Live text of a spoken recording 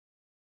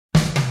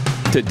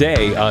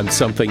Today on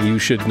Something You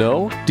Should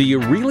Know, do you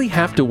really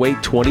have to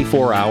wait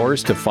 24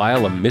 hours to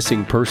file a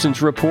missing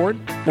persons report?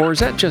 Or is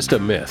that just a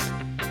myth?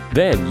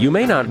 Then, you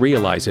may not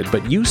realize it,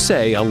 but you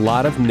say a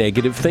lot of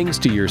negative things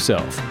to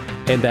yourself.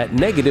 And that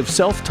negative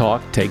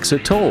self-talk takes a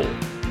toll.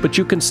 But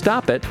you can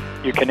stop it.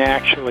 You can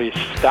actually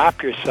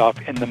stop yourself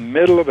in the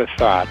middle of a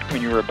thought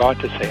when you're about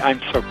to say, I'm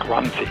so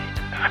clumsy.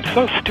 I'm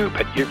so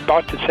stupid. You're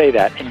about to say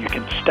that, and you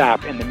can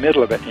stop in the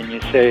middle of it, and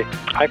you say,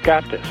 I've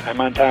got this. I'm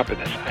on top of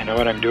this. I know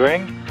what I'm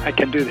doing. I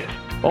can do this.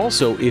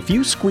 Also, if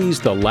you squeeze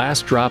the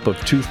last drop of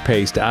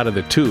toothpaste out of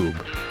the tube,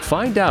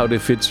 find out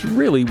if it's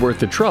really worth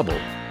the trouble.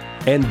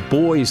 And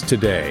boys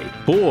today,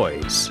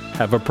 boys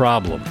have a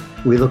problem.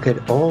 We look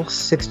at all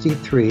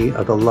 63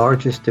 of the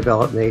largest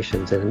developed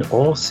nations, and in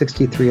all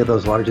 63 of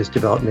those largest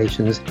developed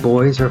nations,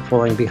 boys are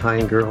falling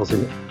behind girls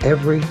in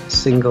every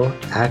single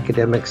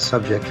academic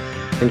subject,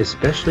 and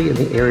especially in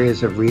the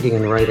areas of reading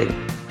and writing.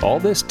 All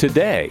this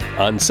today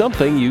on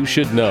Something You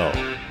Should Know.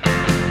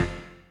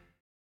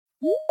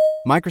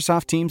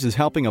 Microsoft Teams is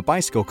helping a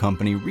bicycle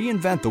company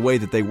reinvent the way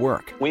that they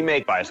work. We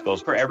make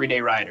bicycles for everyday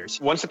riders.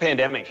 Once the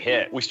pandemic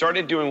hit, we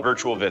started doing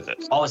virtual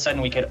visits. All of a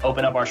sudden, we could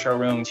open up our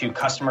showroom to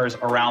customers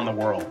around the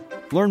world.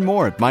 Learn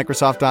more at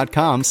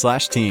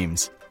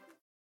Microsoft.com/Teams.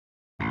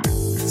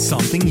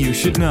 Something you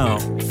should know.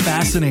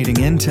 Fascinating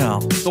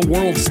intel, the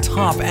world's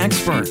top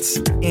experts,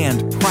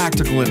 and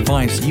practical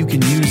advice you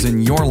can use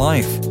in your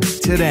life.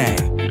 Today,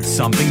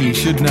 Something You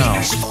Should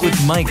Know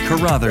with Mike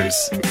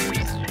Carruthers.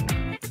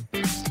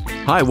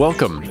 Hi,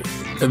 welcome.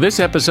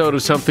 This episode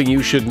of Something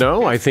You Should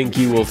Know, I think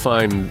you will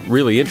find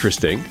really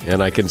interesting,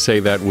 and I can say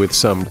that with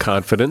some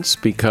confidence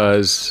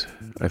because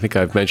I think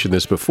I've mentioned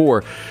this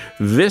before.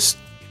 This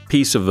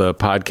piece of the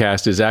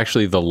podcast is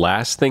actually the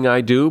last thing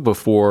I do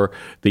before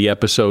the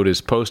episode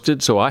is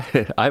posted, so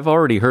I've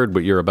already heard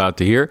what you're about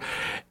to hear,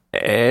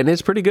 and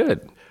it's pretty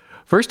good.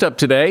 First up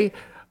today,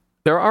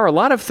 there are a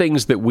lot of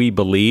things that we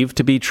believe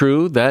to be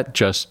true that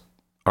just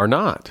are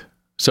not.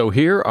 So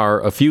here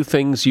are a few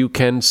things you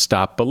can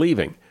stop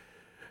believing.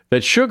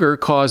 That sugar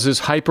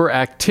causes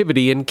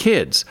hyperactivity in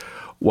kids.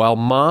 While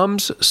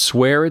moms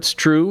swear it's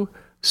true,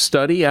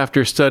 study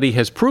after study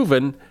has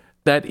proven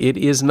that it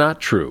is not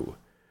true.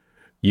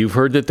 You've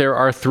heard that there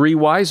are 3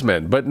 wise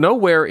men, but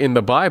nowhere in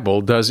the Bible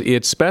does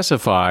it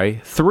specify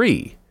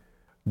 3.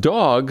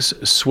 Dogs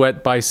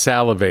sweat by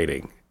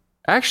salivating.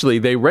 Actually,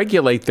 they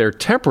regulate their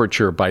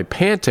temperature by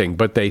panting,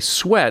 but they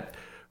sweat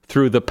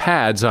through the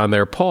pads on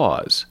their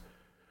paws.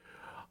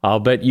 I'll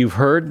bet you've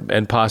heard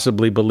and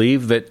possibly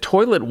believe that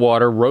toilet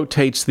water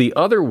rotates the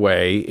other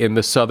way in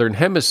the southern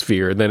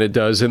hemisphere than it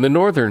does in the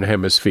northern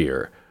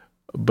hemisphere,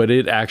 but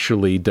it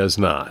actually does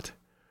not.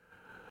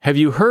 Have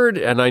you heard,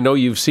 and I know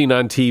you've seen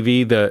on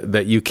TV,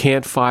 that you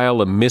can't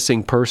file a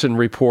missing person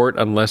report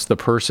unless the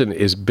person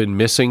has been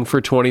missing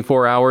for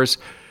 24 hours?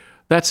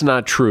 That's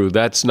not true.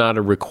 That's not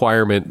a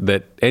requirement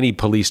that any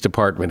police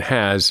department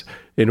has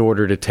in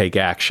order to take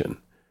action.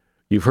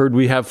 You've heard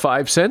we have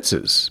 5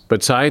 senses,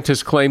 but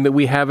scientists claim that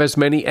we have as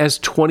many as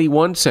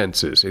 21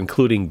 senses,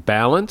 including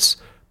balance,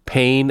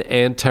 pain,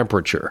 and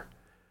temperature.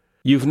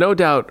 You've no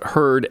doubt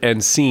heard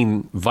and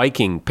seen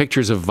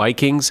pictures of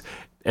Vikings,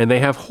 and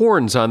they have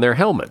horns on their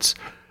helmets.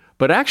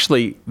 But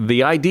actually,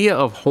 the idea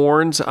of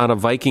horns on a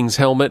Viking's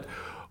helmet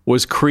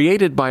was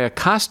created by a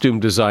costume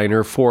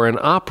designer for an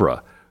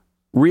opera.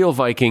 Real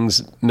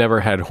Vikings never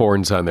had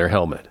horns on their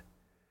helmet.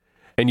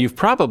 And you've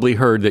probably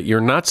heard that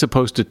you're not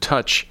supposed to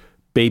touch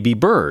baby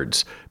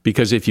birds,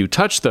 because if you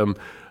touch them,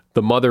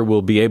 the mother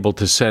will be able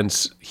to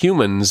sense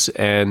humans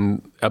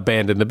and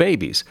abandon the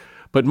babies.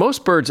 But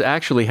most birds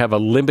actually have a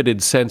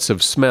limited sense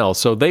of smell,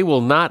 so they will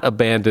not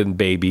abandon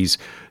babies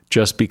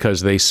just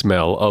because they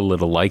smell a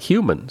little like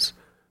humans.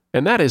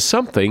 And that is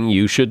something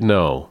you should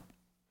know.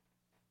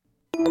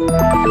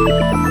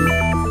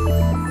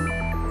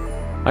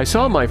 I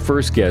saw my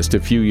first guest a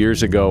few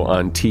years ago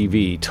on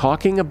TV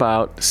talking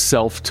about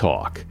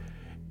self-talk.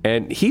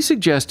 And he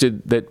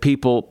suggested that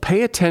people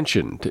pay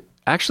attention to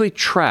actually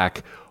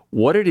track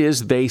what it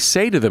is they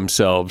say to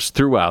themselves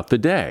throughout the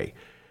day.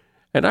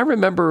 And I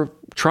remember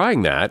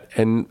trying that,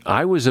 and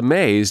I was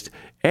amazed,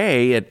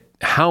 A, at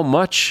how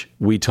much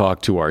we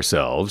talk to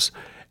ourselves,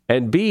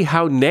 and B,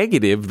 how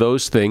negative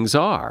those things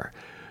are.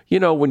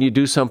 You know, when you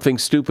do something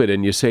stupid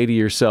and you say to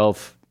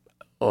yourself,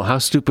 oh, how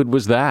stupid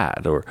was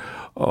that? Or,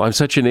 oh, I'm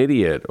such an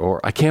idiot.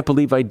 Or, I can't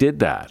believe I did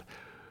that.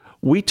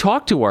 We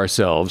talk to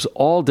ourselves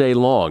all day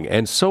long,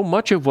 and so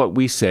much of what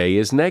we say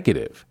is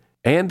negative.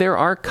 And there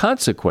are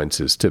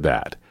consequences to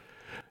that.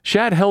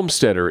 Shad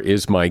Helmstetter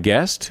is my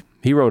guest.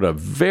 He wrote a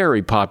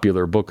very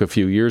popular book a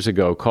few years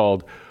ago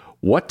called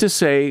What to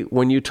Say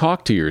When You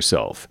Talk to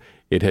Yourself.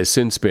 It has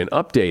since been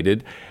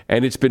updated,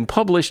 and it's been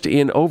published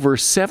in over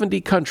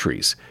 70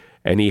 countries.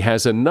 And he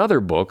has another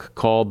book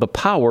called The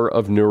Power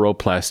of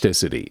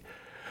Neuroplasticity.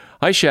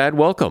 Hi, Shad.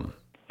 Welcome.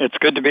 It's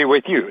good to be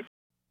with you.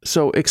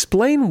 So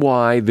explain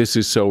why this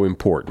is so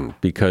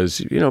important,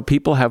 because,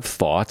 people have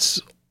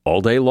thoughts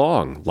all day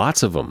long,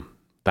 lots of them,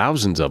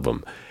 thousands of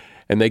them.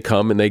 and they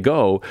come and they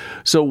go.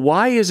 So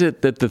why is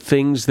it that the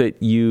things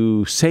that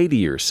you say to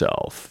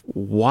yourself,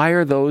 why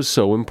are those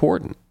so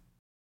important?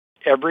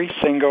 Every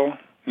single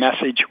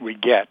message we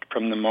get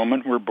from the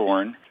moment we're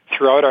born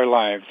throughout our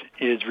lives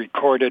is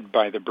recorded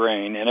by the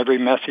brain, and every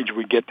message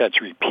we get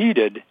that's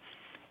repeated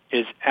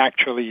is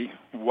actually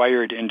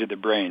wired into the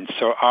brain.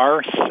 So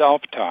our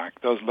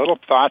self-talk, those little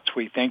thoughts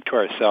we think to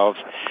ourselves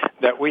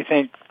that we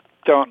think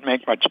don't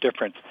make much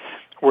difference,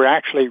 we're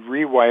actually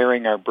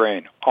rewiring our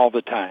brain all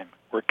the time.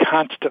 We're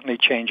constantly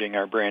changing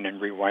our brain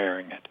and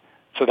rewiring it.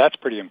 So that's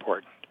pretty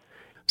important.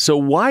 So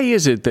why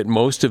is it that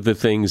most of the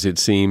things, it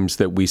seems,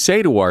 that we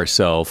say to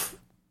ourselves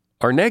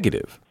are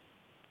negative?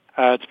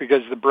 It's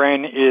because the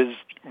brain is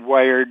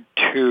wired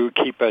to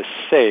keep us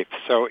safe,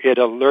 so it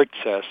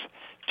alerts us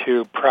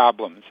to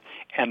problems.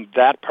 And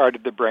that part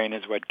of the brain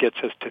is what gets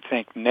us to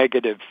think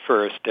negative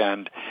first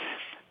and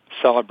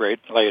celebrate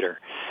later.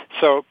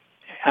 So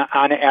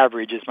on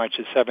average, as much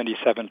as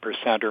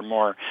 77% or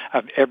more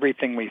of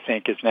everything we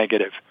think is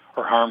negative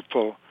or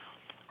harmful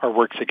or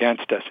works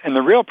against us. And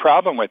the real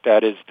problem with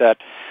that is that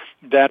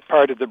that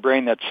part of the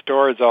brain that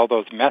stores all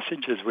those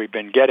messages we've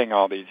been getting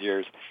all these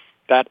years,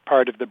 that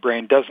part of the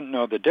brain doesn't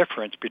know the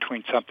difference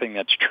between something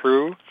that's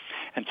true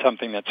and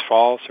something that's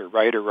false or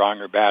right or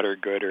wrong or bad or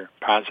good or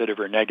positive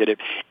or negative.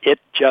 It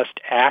just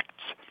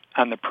acts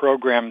on the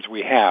programs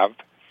we have,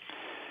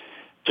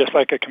 just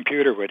like a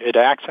computer would. It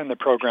acts on the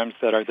programs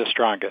that are the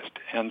strongest.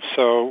 And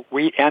so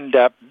we end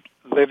up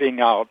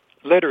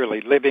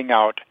literally living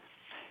out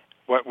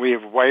what we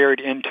have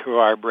wired into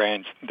our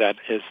brains that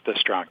is the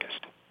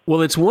strongest.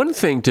 Well, it's one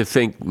thing to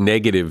think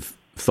negative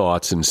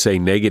thoughts and say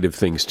negative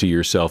things to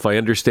yourself. I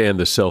understand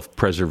the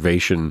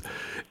self-preservation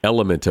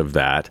element of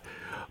that.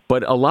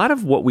 But a lot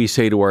of what we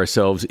say to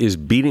ourselves is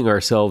beating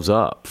ourselves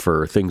up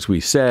for things we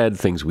said,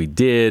 things we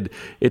did.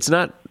 It's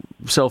not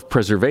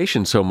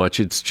self-preservation so much,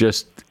 it's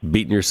just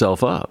beating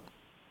yourself up.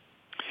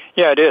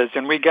 Yeah, it is.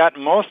 And we got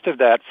most of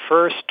that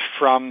first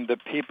from the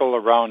people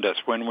around us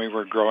when we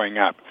were growing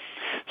up.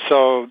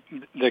 So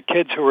the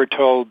kids who were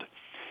told,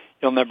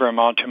 you'll never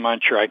amount to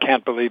much, or I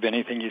can't believe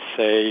anything you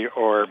say,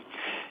 or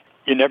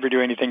you never do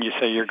anything you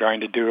say you're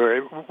going to do,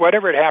 or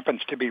whatever it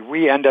happens to be,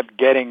 we end up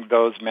getting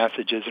those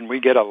messages, and we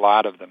get a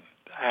lot of them,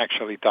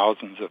 actually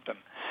thousands of them,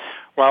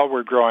 while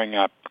we're growing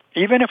up,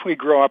 even if we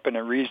grow up in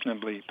a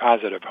reasonably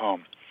positive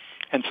home.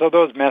 And so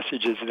those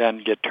messages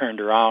then get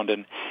turned around,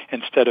 and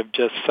instead of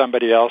just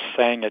somebody else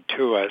saying it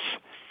to us,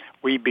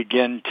 we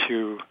begin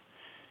to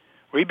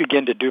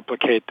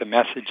duplicate the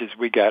messages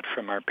we got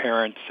from our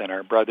parents and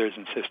our brothers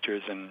and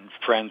sisters and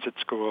friends at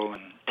school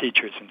and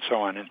teachers and so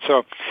on. And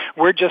so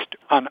we're just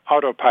on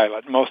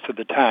autopilot most of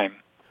the time.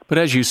 But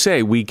as you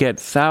say, we get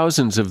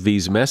thousands of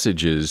these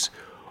messages.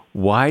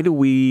 Why do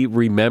we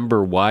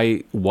remember?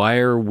 Why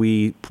are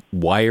we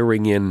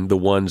wiring in the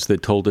ones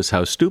that told us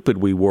how stupid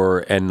we were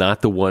and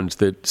not the ones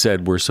that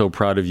said, we're so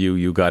proud of you,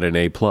 you got an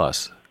A+?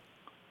 Because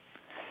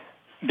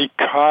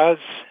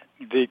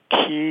the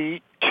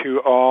key to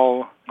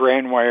all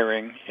brain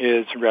wiring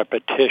is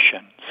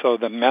repetition. So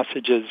the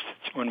messages,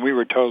 when we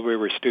were told we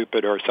were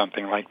stupid or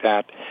something like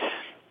that,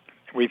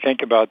 we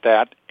think about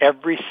that.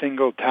 Every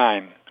single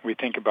time we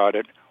think about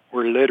it,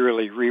 we're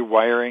literally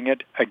rewiring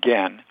it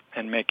again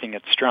and making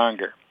it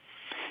stronger.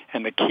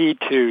 And the key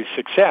to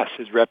success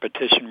is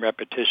repetition,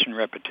 repetition,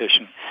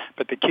 repetition.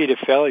 But the key to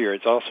failure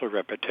is also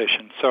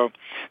repetition. So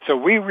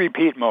we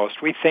repeat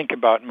most, we think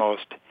about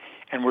most,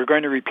 and we're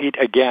going to repeat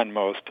again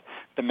most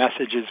the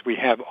messages we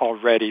have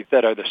already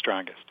that are the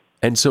strongest.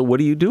 And so what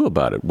do you do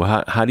about it?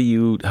 Well, how do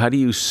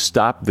you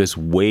stop this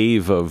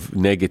wave of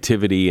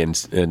negativity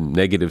and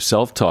negative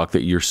self-talk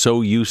that you're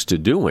so used to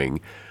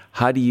doing?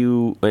 How do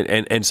you,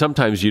 and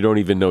sometimes you don't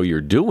even know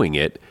you're doing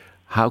it,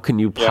 how can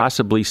you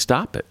possibly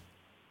stop it?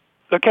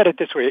 Look at it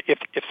this way.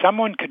 If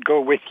someone could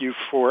go with you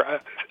for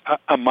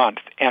a month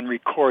and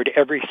record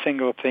every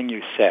single thing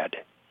you said,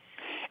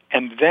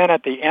 and then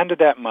at the end of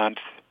that month,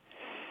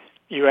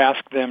 you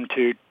ask them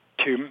to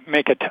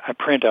make a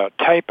printout,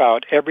 type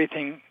out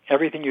everything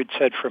you'd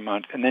said for a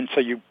month, and then so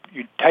you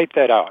type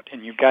that out,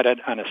 and you've got it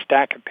on a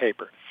stack of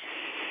paper.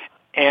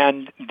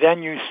 And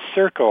then you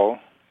circle,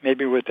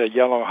 maybe with a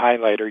yellow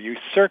highlighter, you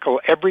circle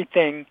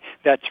everything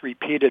that's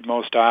repeated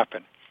most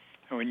often.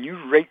 And when you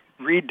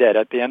read that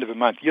at the end of a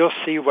month, you'll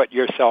see what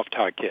your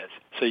self-talk is.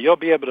 So you'll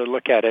be able to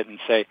look at it and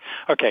say,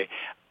 okay,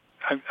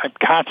 I'm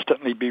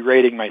constantly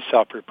berating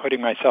myself or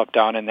putting myself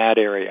down in that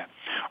area.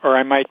 Or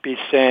I might be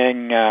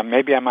saying,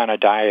 maybe I'm on a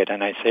diet,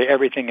 and I say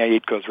everything I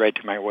eat goes right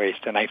to my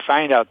waist. And I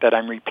find out that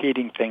I'm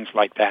repeating things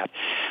like that.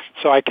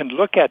 So I can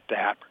look at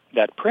that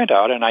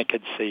printout, and I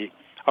could see,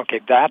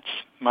 okay, that's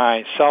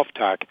my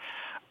self-talk.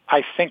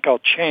 I think I'll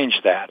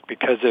change that,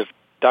 because if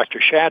Dr.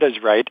 Shad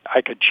is right,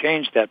 I could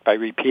change that by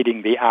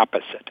repeating the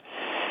opposite.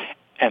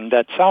 And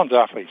that sounds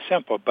awfully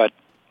simple, but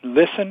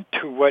listen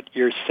to what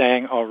you're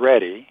saying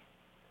already,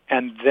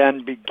 and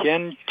then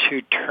begin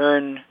to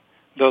turn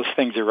those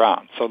things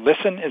around. So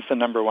listen is the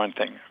number one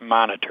thing.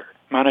 Monitor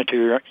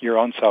your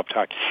own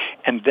self-talk,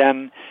 and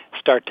then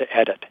start to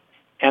edit.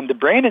 And the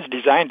brain is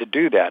designed to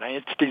do that.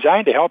 It's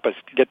designed to help us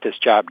get this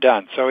job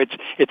done. So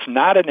it's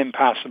not an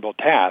impossible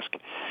task.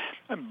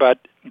 But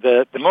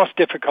the most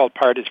difficult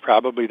part is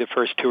probably the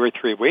first 2 or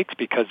 3 weeks,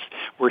 because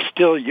we're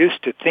still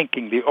used to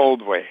thinking the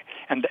old way.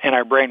 And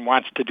our brain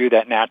wants to do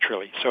that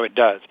naturally, so it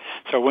does.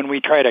 So when we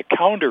try to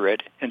counter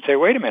it and say,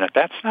 wait a minute,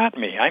 that's not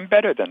me, I'm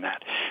better than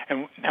that,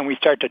 and we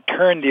start to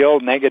turn the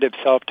old negative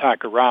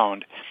self-talk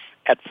around,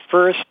 at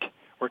first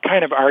we're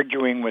kind of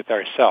arguing with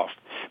ourselves.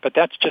 But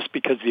that's just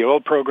because the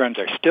old programs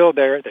are still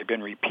there, they've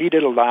been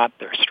repeated a lot,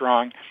 they're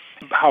strong.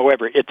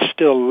 However, it's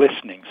still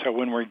listening. So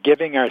when we're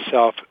giving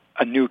ourselves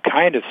a new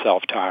kind of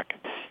self-talk,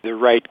 the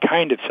right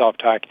kind of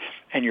self-talk,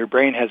 and your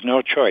brain has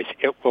no choice,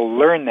 it will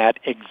learn that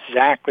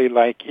exactly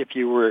like if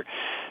you were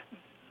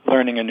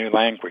learning a new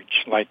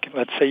language. Like,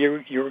 let's say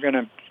you were going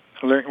to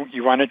learn,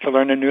 you wanted to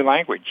learn a new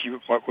language.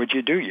 What would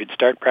you do? You'd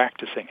start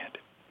practicing it.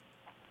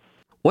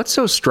 What's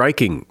so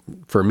striking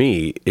for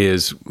me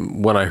is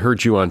when I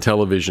heard you on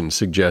television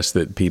suggest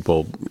that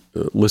people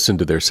listen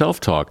to their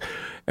self-talk,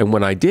 and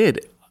when I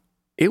did,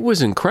 it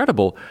was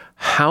incredible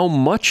how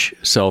much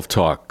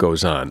self-talk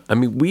goes on. I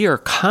mean, we are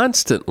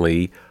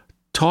constantly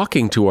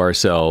talking to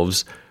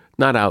ourselves,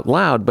 not out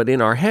loud, but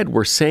in our head,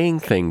 we're saying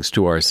things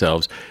to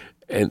ourselves.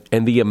 And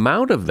the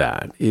amount of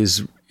that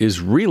is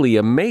really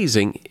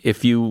amazing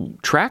if you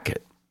track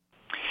it.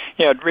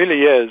 Yeah, it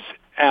really is.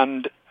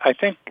 And I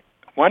think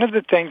one of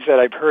the things that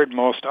I've heard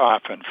most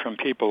often from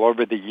people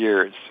over the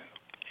years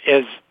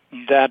is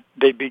that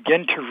they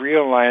begin to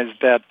realize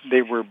that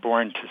they were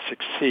born to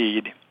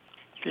succeed.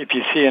 If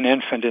you see an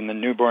infant in the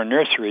newborn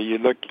nursery, you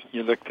look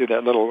through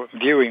that little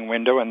viewing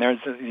window, and there's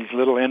these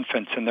little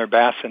infants in their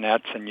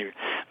bassinets, and you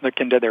look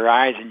into their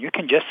eyes, and you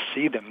can just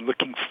see them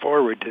looking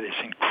forward to this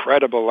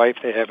incredible life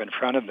they have in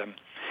front of them.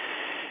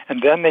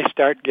 And then they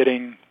start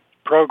getting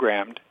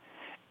programmed,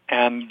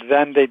 and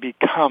then they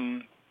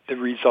become the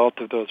result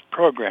of those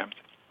programs.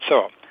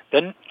 So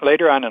then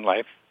later on in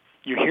life,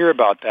 you hear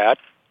about that,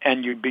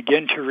 and you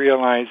begin to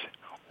realize,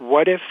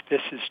 what if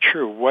this is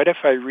true? What if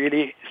I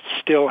really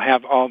still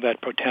have all that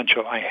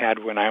potential I had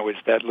when I was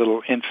that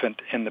little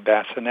infant in the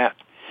bassinet?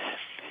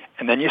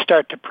 And then you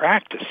start to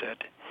practice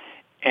it,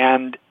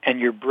 and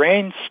your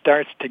brain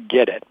starts to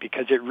get it,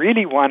 because it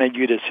really wanted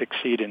you to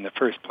succeed in the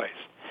first place.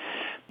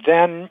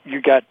 Then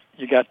you got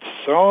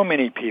so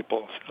many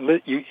people.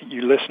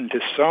 You listen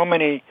to so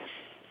many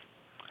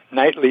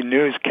nightly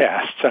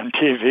newscasts on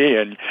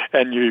TV,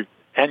 and you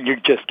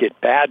just get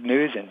bad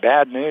news, and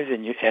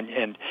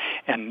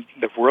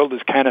the world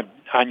is kind of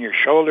on your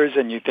shoulders,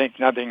 and you think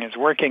nothing is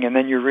working, and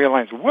then you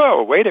realize,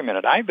 whoa, wait a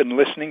minute, I've been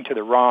listening to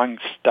the wrong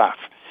stuff.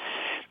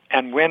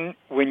 And when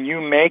you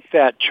make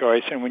that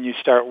choice and when you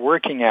start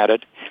working at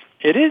it,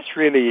 it is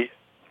really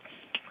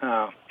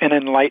an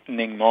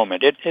enlightening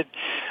moment.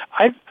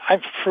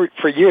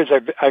 For years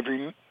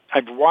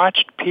I've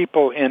watched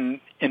people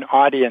in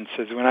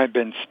audiences when I've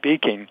been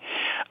speaking.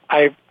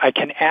 I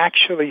can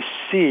actually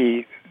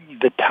see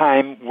the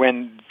time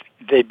when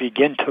they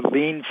begin to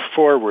lean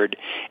forward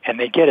and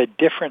they get a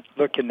different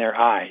look in their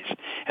eyes.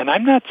 And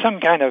I'm not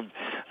some kind of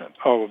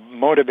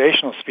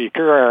motivational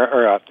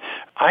speaker,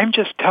 I'm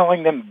just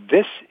telling them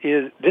this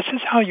is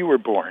how you were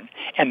born,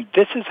 and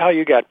this is how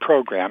you got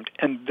programmed,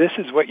 and this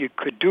is what you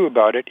could do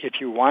about it if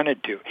you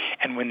wanted to.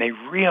 And when they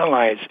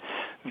realize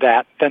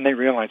that, then they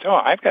realize,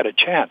 I've got a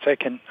chance. I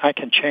can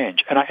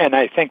change. And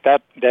I think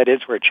that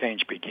is where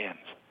change begins.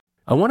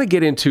 I want to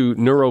get into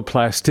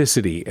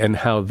neuroplasticity and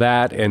how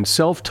that and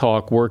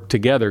self-talk work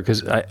together,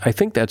 because I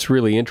think that's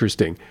really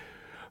interesting.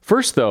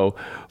 First, though,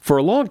 for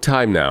a long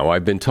time now,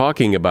 I've been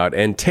talking about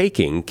and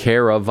taking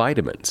Care of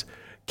vitamins.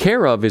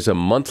 Care of is a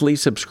monthly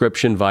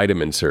subscription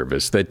vitamin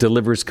service that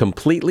delivers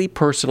completely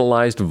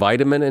personalized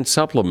vitamin and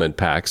supplement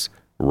packs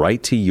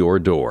right to your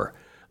door.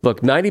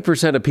 Look,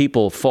 90% of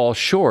people fall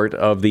short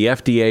of the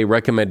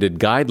FDA-recommended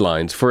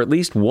guidelines for at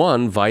least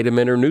one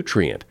vitamin or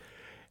nutrient.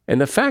 And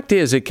the fact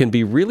is, it can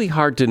be really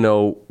hard to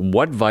know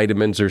what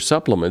vitamins or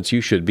supplements you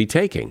should be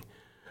taking.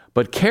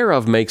 But Care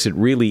of makes it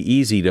really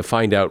easy to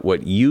find out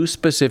what you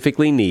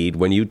specifically need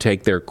when you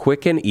take their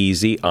quick and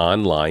easy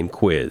online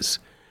quiz.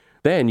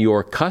 Then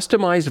your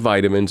customized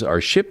vitamins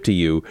are shipped to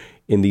you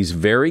in these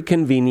very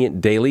convenient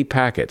daily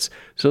packets,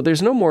 so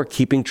there's no more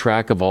keeping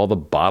track of all the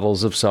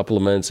bottles of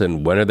supplements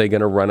and when are they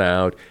going to run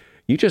out.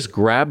 You just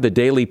grab the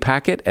daily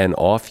packet and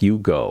off you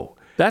go.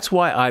 That's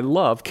why I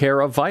love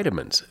Care of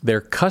vitamins.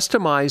 They're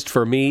customized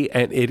for me,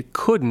 and it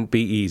couldn't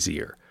be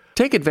easier.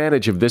 Take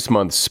advantage of this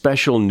month's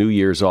special New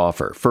Year's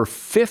offer. For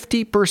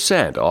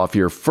 50% off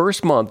your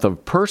first month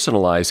of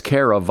personalized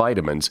Care of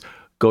vitamins,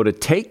 go to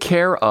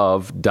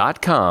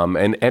takecareof.com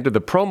and enter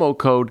the promo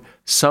code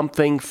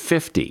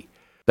SOMETHING50.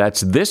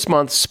 That's this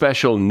month's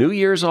special New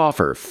Year's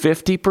offer,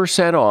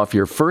 50% off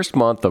your first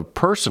month of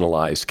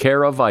personalized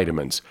Care of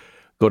vitamins.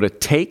 Go to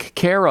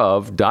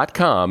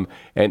takecareof.com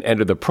and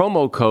enter the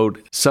promo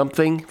code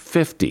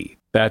SOMETHING50.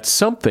 That's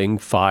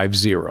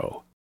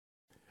SOMETHING50.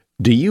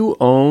 Do you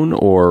own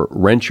or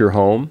rent your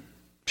home?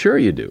 Sure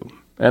you do.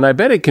 And I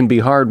bet it can be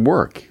hard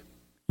work.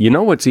 You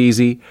know what's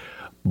easy?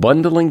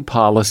 Bundling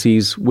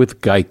Policies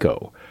with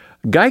Geico.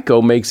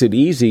 Geico makes it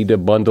easy to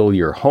bundle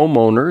your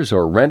homeowner's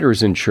or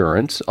renter's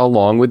insurance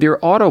along with your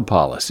auto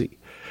policy.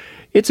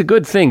 It's a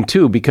good thing,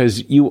 too,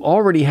 because you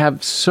already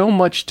have so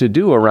much to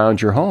do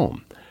around your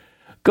home.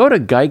 Go to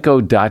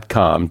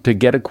geico.com to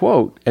get a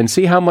quote and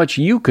see how much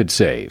you could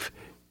save.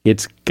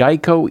 It's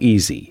Geico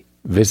Easy.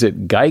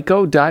 Visit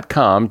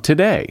geico.com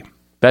today.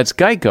 That's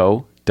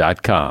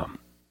geico.com.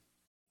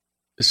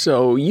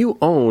 So you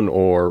own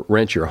or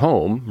rent your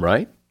home,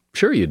 right?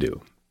 Sure you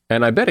do.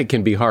 And I bet it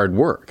can be hard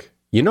work.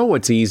 You know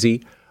what's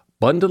easy?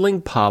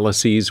 Bundling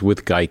policies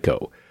with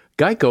Geico.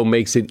 Geico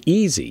makes it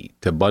easy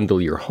to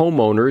bundle your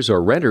homeowner's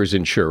or renter's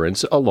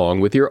insurance along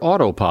with your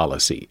auto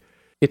policy.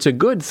 It's a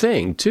good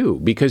thing, too,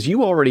 because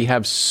you already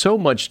have so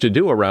much to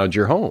do around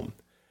your home.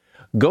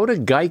 Go to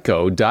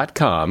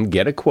geico.com,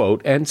 get a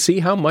quote, and see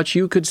how much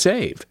you could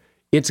save.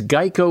 It's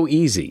Geico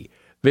Easy.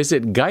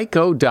 Visit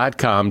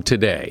geico.com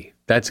today.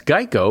 That's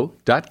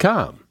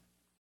geico.com.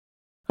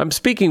 I'm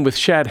speaking with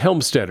Shad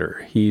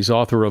Helmstetter. He's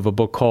author of a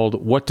book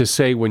called What to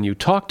Say When You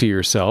Talk to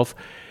Yourself,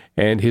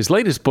 and his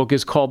latest book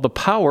is called The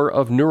Power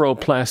of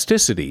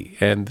Neuroplasticity,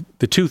 and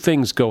the two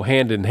things go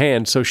hand in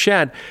hand. So,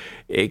 Shad,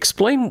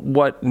 explain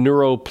what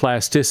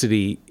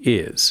neuroplasticity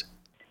is.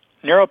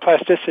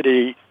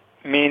 Neuroplasticity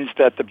means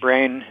that the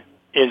brain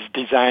is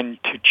designed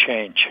to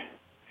change.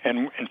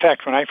 And in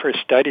fact, when I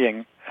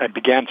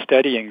began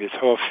studying this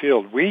whole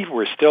field, we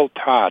were still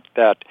taught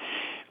that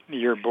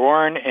you're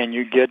born and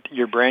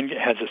your brain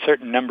has a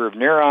certain number of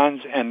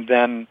neurons, and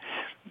that's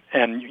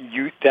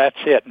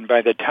it. And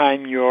by the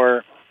time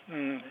you're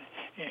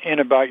in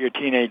about your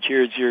teenage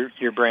years,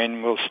 your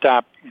brain will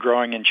stop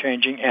growing and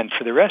changing, and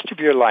for the rest of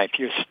your life,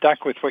 you're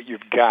stuck with what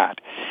you've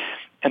got.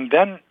 And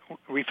then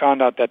we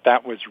found out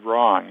that was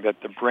wrong,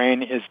 that the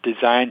brain is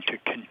designed to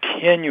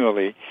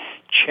continually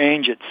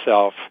change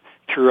itself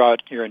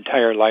throughout your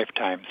entire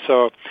lifetime.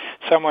 So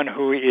someone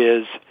who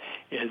is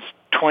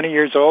 20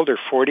 years old or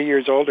 40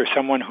 years old or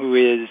someone who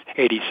is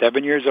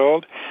 87 years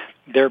old,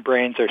 their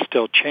brains are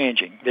still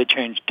changing. They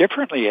change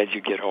differently as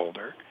you get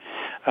older,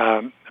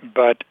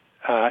 but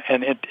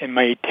it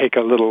may take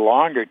a little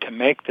longer to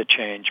make the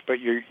change,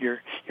 but your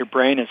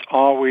brain is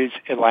always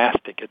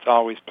elastic. It's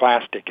always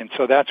plastic. And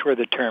so that's where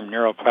the term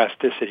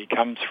neuroplasticity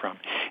comes from.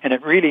 And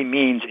it really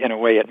means, in a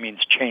way, it means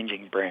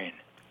changing brain.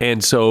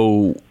 And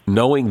so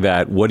knowing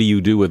that, what do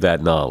you do with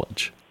that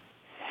knowledge?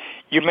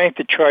 You make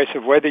the choice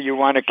of whether you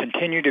want to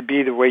continue to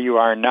be the way you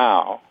are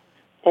now,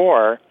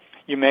 or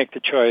you make the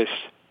choice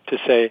to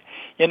say,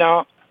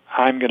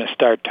 I'm going to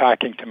start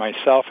talking to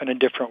myself in a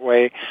different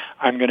way.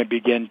 I'm going to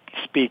begin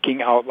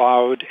speaking out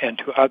loud and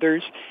to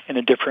others in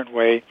a different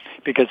way,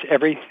 because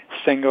every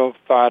single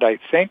thought I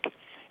think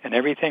and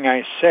everything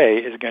I say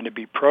is going to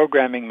be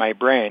programming my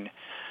brain.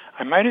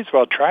 I might as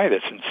well try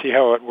this and see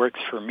how it works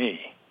for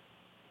me.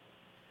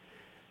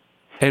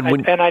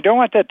 And I don't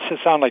want that to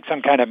sound like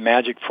some kind of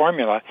magic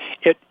formula.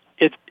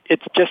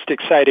 It's just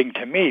exciting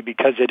to me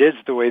because it is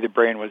the way the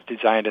brain was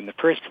designed in the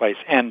first place,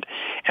 and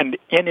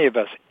any of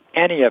us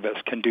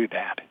can do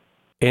that.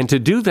 And to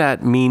do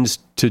that means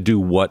to do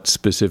what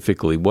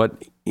specifically?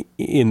 What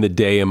in the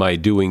day am I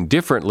doing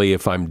differently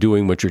if I'm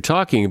doing what you're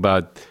talking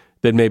about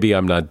that maybe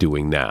I'm not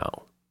doing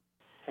now?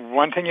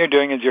 One thing you're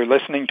doing is you're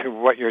listening to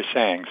what you're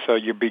saying, so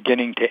you're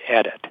beginning to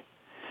edit.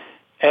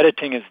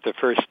 Editing is the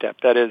first step.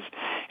 That is,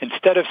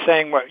 instead of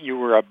saying what you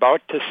were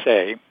about to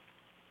say,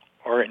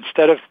 or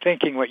instead of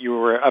thinking what you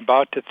were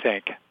about to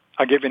think,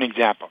 I'll give you an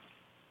example.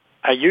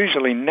 I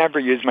usually never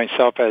use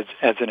myself as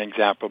an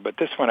example, but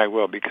this one I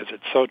will because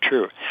it's so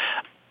true.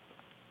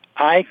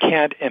 I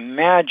can't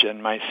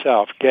imagine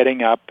myself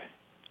getting up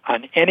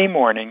on any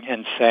morning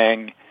and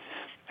saying,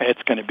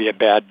 it's going to be a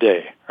bad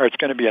day, or it's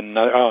going to be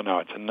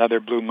it's another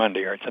Blue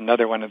Monday, or it's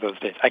another one of those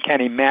days. I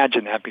can't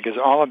imagine that because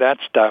all of that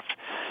stuff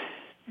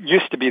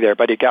used to be there,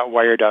 but it got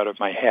wired out of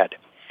my head.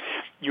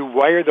 You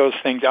wire those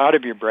things out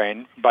of your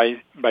brain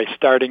by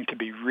starting to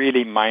be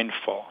really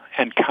mindful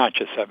and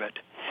conscious of it.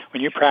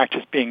 When you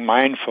practice being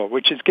mindful,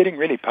 which is getting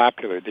really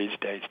popular these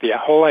days, the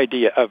whole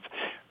idea of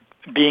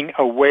being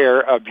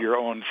aware of your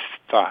own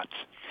thoughts.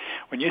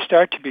 When you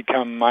start to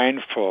become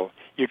mindful,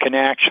 you can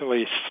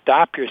actually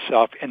stop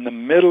yourself in the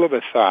middle of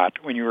a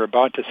thought when you're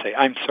about to say,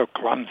 I'm so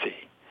clumsy.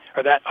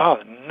 Or that,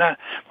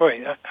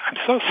 I'm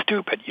so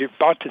stupid. You're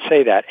about to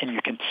say that, and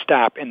you can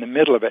stop in the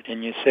middle of it,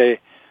 and you say,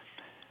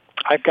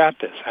 I've got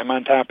this. I'm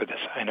on top of this.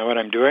 I know what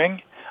I'm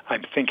doing.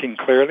 I'm thinking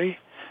clearly.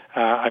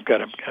 I've got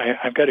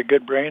a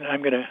good brain.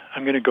 I'm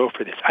gonna go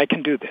for this. I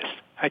can do this.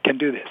 I can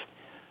do this.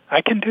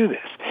 I can do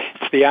this.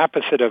 It's the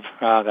opposite of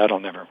that'll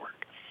never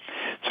work.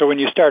 So when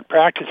you start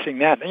practicing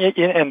that,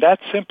 and that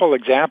simple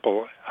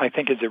example, I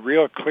think, is a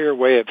real clear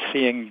way of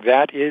seeing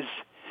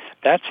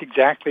that's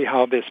exactly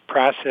how this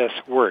process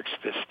works,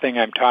 this thing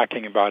I'm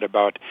talking about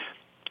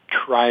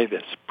try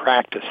this,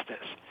 practice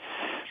this.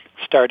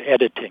 Start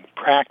editing,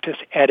 practice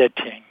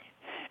editing.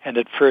 And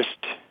at first,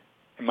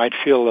 it might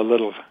feel a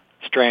little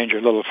strange or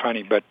a little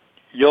funny, but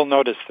you'll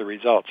notice the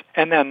results.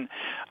 And then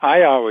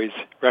I always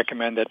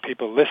recommend that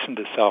people listen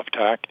to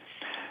self-talk,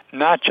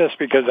 not just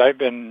because I've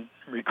been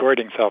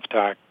recording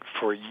self-talk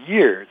for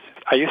years.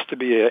 I used to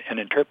be an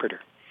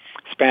interpreter,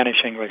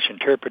 Spanish-English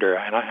interpreter,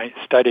 and I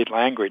studied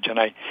language. And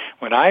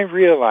when I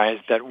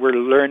realized that we're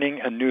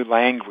learning a new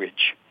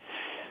language,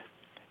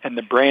 and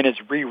the brain is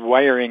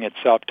rewiring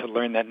itself to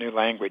learn that new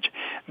language,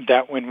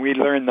 that when we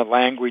learn the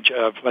language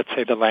of, let's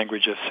say, the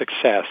language of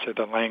success, or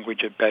the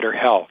language of better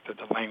health, or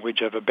the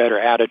language of a better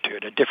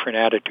attitude, a different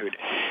attitude,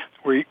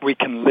 we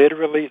can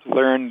literally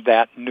learn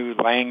that new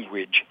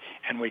language,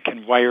 and we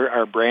can wire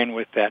our brain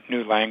with that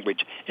new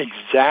language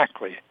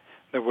exactly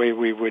the way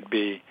we would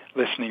be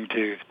listening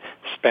to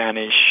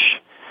Spanish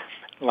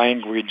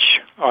language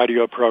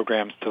audio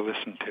programs to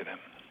listen to them.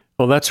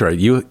 Well, that's right.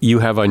 You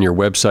have on your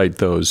website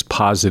those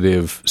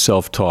positive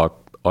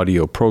self-talk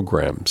audio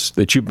programs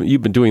that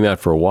you've been doing that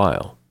for a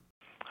while.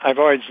 I've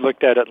always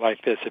looked at it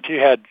like this. If you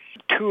had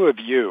two of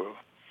you,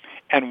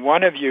 and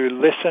one of you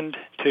listened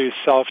to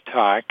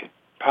self-talk,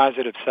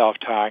 positive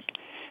self-talk,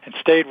 and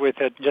stayed with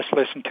it, just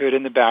listened to it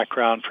in the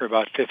background for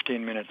about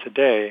 15 minutes a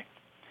day,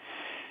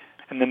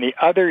 and then the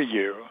other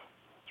you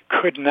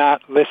could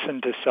not listen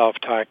to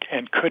self-talk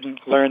and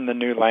couldn't learn the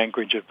new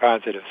language of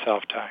positive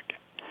self-talk.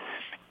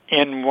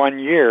 In 1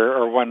 year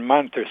or 1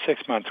 month or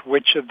 6 months,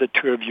 which of the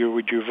two of you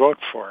would you vote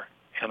for?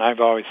 And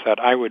I've always thought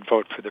I would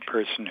vote for the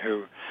person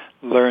who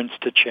learns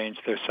to change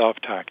their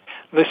self-talk.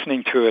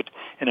 Listening to it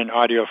in an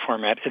audio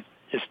format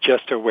is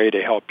just a way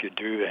to help you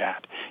do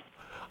that.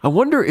 I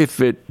wonder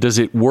if does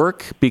it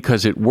work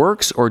because it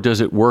works, or does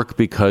it work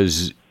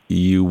because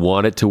you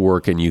want it to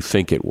work and you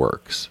think it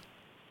works?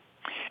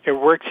 It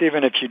works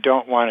even if you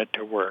don't want it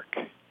to work,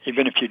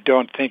 even if you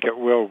don't think it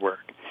will work.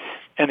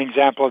 An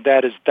example of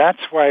that is that's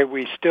why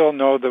we still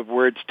know the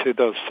words to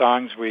those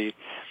songs we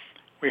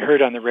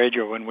heard on the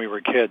radio when we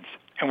were kids,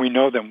 and we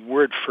know them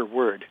word for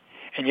word.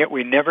 And yet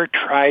we never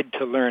tried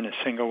to learn a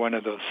single one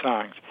of those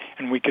songs,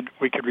 and we could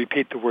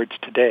repeat the words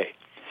today.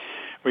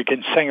 We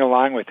can sing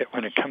along with it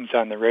when it comes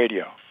on the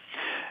radio.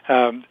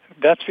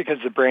 That's because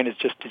the brain is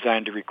just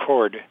designed to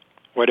record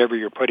whatever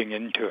you're putting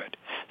into it.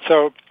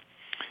 So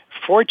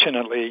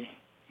fortunately,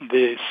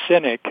 the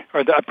cynic,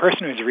 or the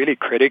person who's really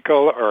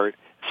critical or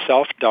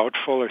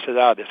self-doubtful or says,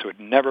 this would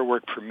never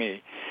work for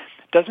me,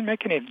 it doesn't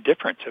make any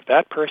difference. If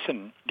that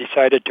person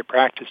decided to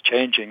practice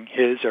changing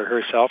his or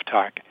her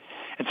self-talk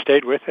and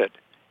stayed with it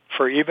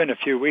for even a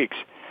few weeks,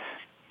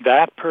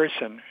 that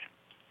person,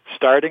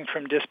 starting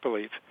from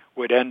disbelief,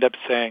 would end up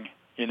saying,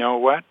 you know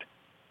what?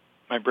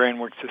 My brain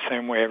works the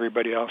same way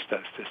everybody else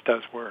does. This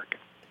does work.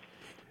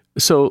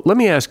 So let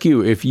me ask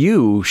you, if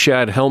you,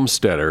 Shad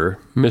Helmstetter,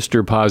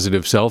 Mr.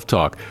 Positive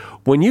Self-Talk,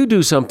 when you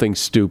do something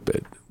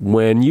stupid,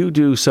 when you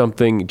do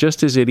something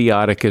just as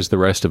idiotic as the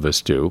rest of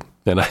us do,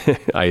 and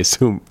I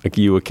assume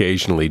you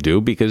occasionally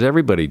do because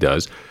everybody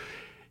does,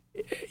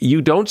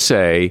 you don't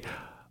say,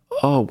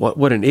 oh,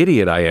 what an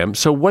idiot I am.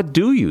 So what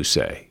do you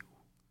say?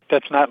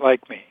 That's not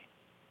like me.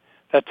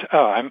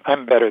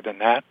 I'm better than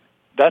that.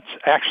 That's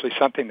actually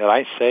something that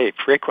I say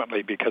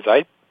frequently because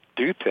I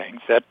do things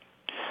that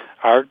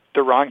are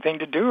the wrong thing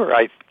to do,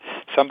 or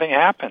something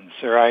happens,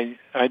 or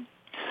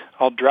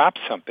I'll drop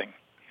something.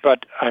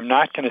 But I'm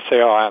not going to say,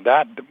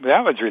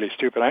 that was really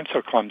stupid, I'm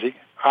so clumsy.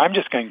 I'm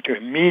just going to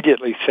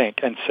immediately think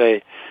and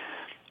say,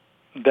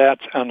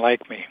 that's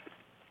unlike me.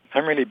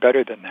 I'm really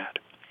better than that.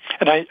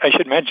 And I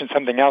should mention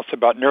something else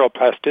about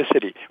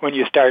neuroplasticity. When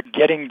you start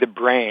getting the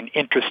brain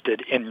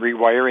interested in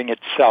rewiring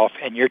itself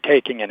and you're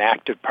taking an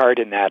active part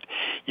in that,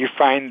 you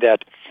find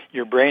that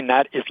your brain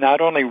is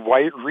not only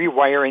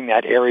rewiring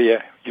that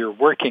area you're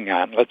working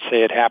on, let's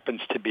say it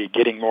happens to be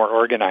getting more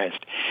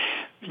organized,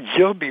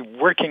 you'll be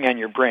working on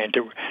your brain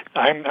to,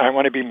 I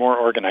want to be more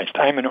organized.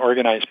 I'm an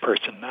organized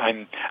person.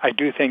 I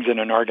do things in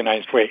an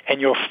organized way. And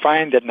you'll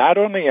find that not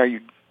only are you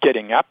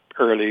getting up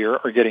earlier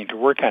or getting to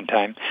work on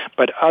time,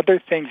 but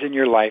other things in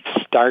your life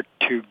start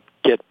to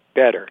get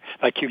better.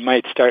 Like you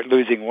might start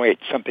losing weight,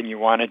 something you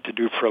wanted to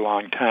do for a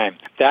long time.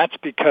 That's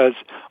because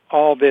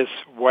all this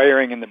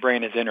wiring in the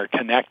brain is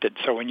interconnected.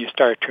 So when you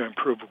start to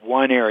improve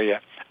one area,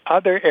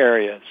 other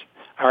areas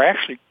are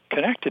actually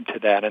connected to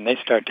that, and they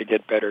start to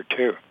get better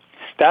too.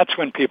 That's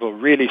when people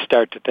really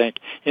start to think,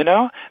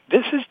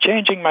 this is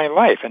changing my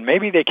life. And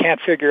maybe they can't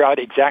figure out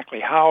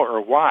exactly how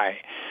or why.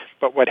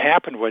 But what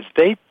happened was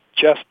they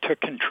just took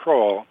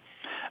control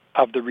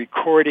of the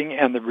recording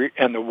and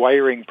the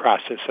wiring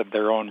process of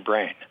their own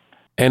brain.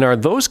 And are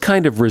those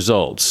kind of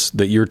results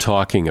that you're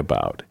talking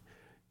about,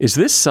 is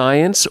this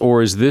science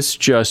or is this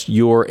just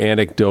your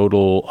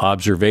anecdotal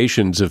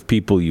observations of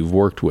people you've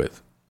worked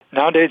with?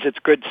 Nowadays it's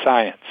good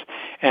science.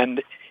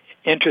 And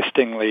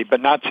interestingly,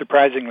 but not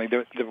surprisingly,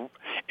 the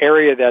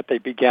area that they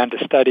began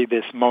to study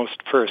this most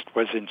first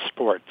was in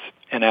sports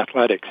and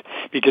athletics,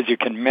 because you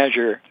can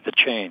measure the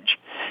change.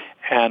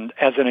 And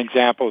as an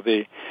example,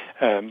 the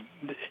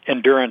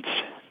endurance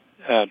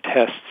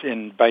tests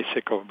in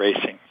bicycle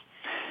racing.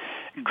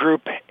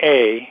 Group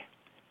A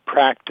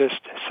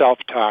practiced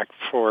self-talk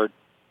for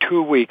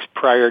 2 weeks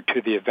prior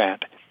to the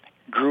event.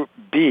 Group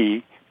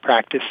B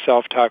practiced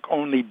self-talk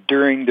only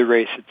during the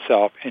race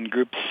itself, and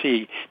Group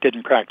C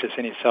didn't practice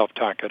any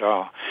self-talk at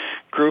all.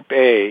 Group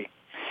A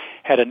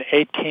had an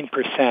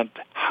 18%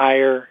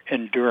 higher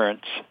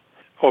endurance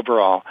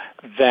overall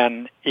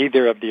than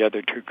either of the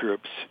other two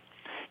groups.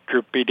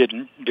 Group B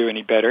didn't do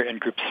any better, and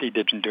Group C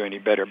didn't do any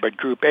better. But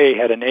Group A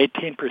had an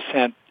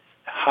 18%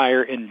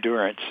 higher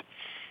endurance,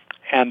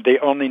 and they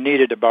only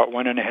needed about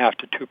 1.5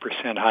 to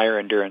 2% higher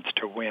endurance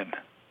to win.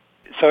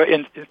 So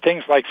in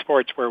things like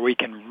sports where we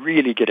can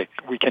really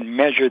we can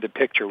measure the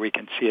picture, we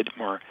can see it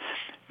more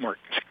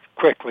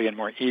quickly and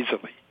more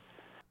easily.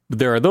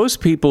 There are those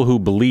people who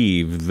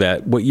believe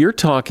that what you're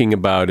talking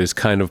about is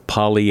kind of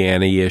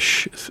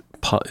Pollyanna-ish.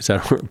 Is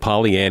that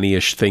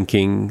Pollyanna-ish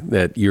thinking,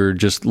 that you're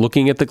just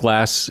looking at the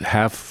glass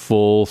half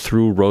full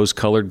through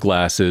rose-colored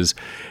glasses,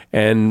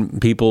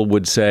 and people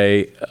would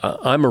say,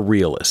 I'm a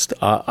realist.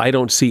 I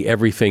don't see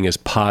everything as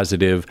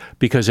positive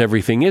because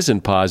everything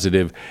isn't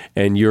positive,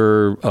 and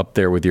you're up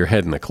there with your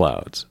head in the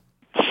clouds.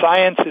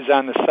 Science is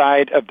on the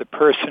side of the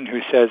person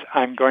who says,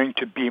 I'm going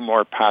to be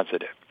more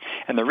positive.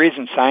 And the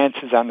reason science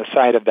is on the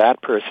side of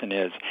that person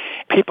is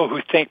people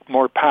who think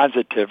more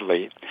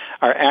positively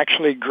are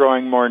actually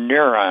growing more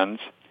neurons.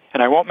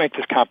 And I won't make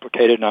this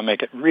complicated, and I'll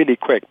make it really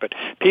quick, but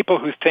people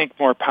who think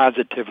more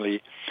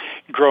positively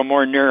grow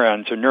more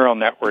neurons or neural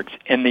networks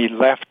in the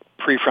left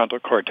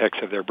prefrontal cortex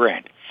of their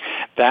brain.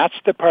 That's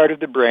the part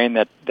of the brain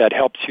that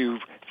helps you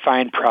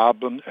find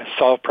problems,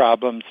 solve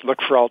problems,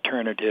 look for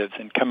alternatives,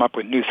 and come up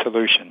with new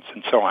solutions,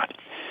 and so on.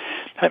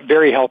 A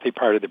very healthy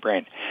part of the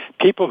brain.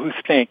 People who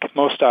think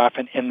most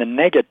often in the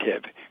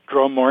negative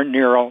grow more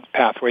neural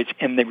pathways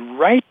in the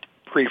right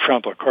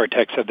prefrontal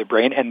cortex of the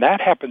brain, and that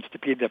happens to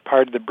be the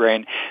part of the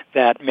brain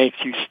that makes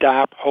you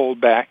stop,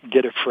 hold back,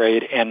 get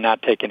afraid, and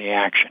not take any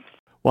action.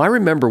 Well, I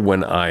remember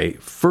when I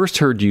first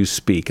heard you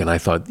speak, and I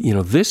thought,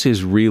 this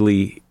is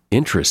really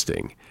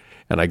interesting.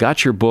 And I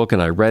got your book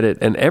and I read it.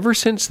 And ever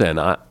since then,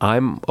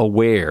 I'm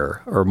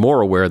aware, or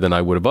more aware than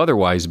I would have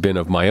otherwise been,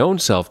 of my own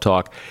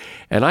self-talk.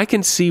 And I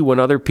can see when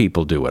other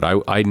people do it.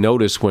 I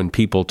notice when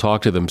people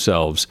talk to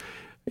themselves,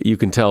 you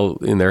can tell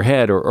in their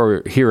head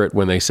or hear it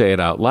when they say it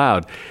out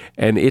loud.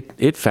 And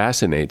it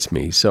fascinates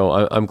me.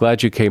 So I'm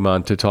glad you came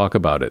on to talk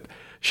about it.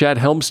 Shad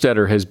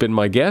Helmstetter has been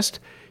my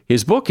guest.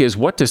 His book is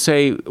What to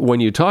Say When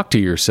You Talk to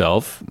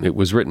Yourself. It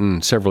was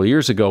written several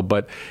years ago,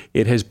 but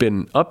it has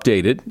been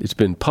updated. It's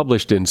been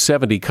published in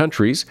 70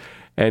 countries.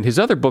 And his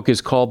other book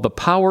is called The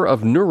Power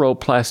of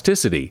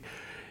Neuroplasticity.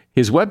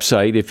 His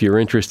website, if you're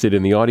interested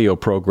in the audio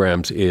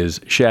programs, is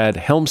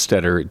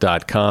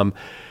shadhelmstetter.com.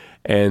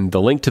 And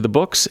the link to the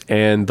books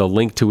and the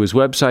link to his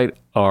website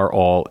are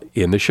all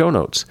in the show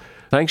notes.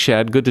 Thanks,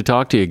 Shad. Good to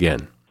talk to you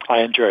again. I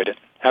enjoyed it.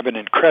 Have an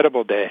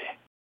incredible day.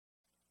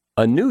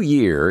 A new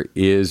year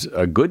is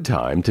a good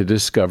time to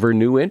discover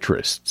new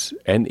interests.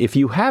 And if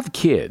you have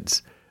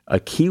kids, a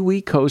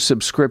KiwiCo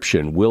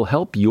subscription will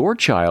help your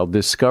child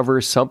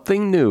discover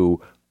something new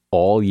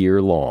all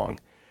year long.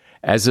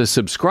 As a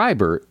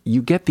subscriber,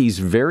 you get these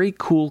very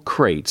cool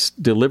crates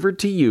delivered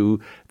to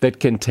you that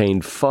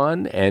contain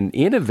fun and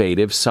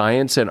innovative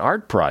science and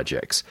art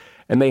projects,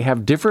 and they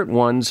have different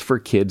ones for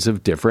kids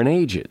of different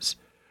ages.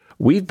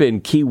 We've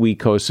been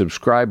KiwiCo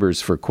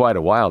subscribers for quite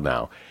a while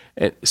now.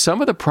 And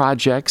some of the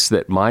projects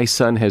that my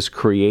son has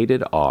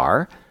created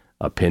are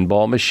a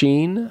pinball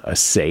machine, a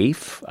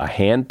safe, a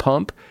hand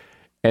pump,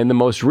 and the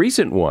most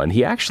recent one,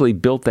 he actually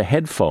built the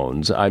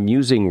headphones I'm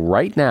using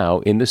right now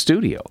in the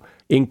studio.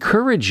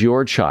 Encourage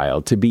your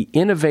child to be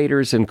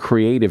innovators and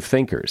creative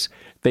thinkers.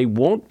 They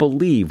won't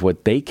believe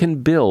what they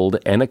can build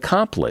and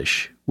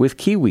accomplish with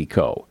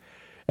KiwiCo.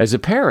 As a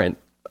parent,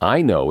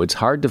 I know it's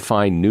hard to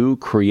find new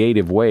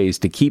creative ways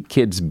to keep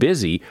kids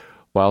busy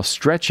while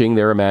stretching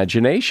their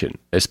imagination,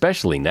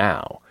 especially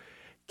now.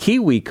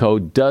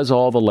 KiwiCo does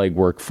all the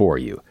legwork for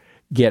you.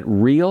 Get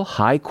real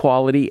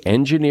high-quality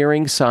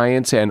engineering,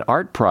 science, and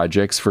art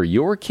projects for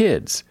your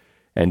kids.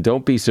 And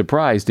don't be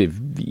surprised if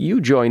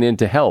you join in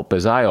to help,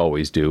 as I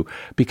always do,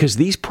 because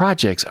these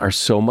projects are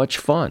so much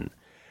fun.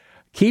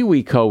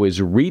 KiwiCo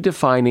is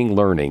redefining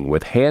learning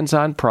with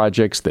hands-on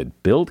projects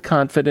that build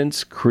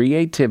confidence,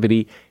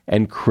 creativity,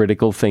 and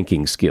critical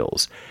thinking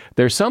skills.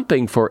 There's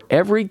something for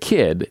every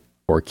kid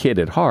or kid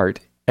at heart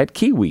at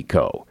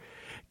KiwiCo.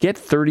 Get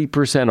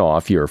 30%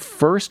 off your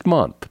first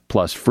month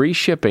plus free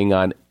shipping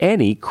on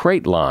any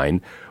crate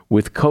line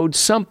with code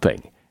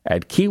SOMETHING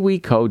at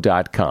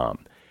KiwiCo.com.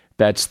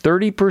 That's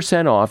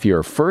 30% off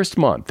your first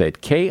month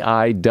at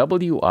KiwiCo.com,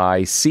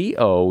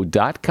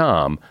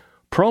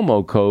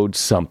 promo code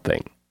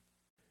SOMETHING.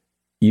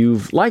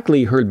 You've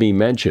likely heard me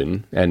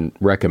mention and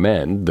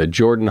recommend the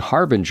Jordan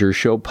Harbinger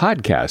Show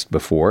podcast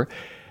before.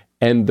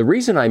 And the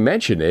reason I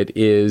mention it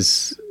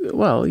is,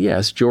 well,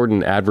 yes,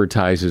 Jordan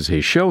advertises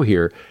his show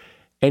here,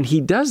 and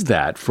he does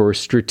that for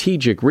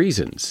strategic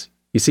reasons.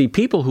 You see,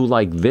 people who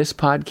like this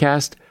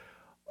podcast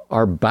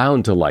are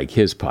bound to like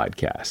his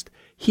podcast.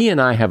 He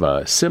and I have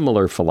a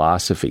similar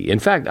philosophy. In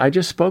fact, I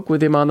just spoke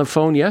with him on the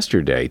phone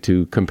yesterday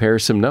to compare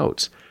some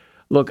notes.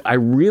 Look, I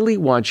really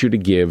want you to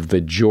give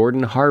the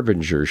Jordan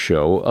Harbinger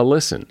Show a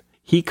listen.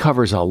 He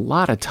covers a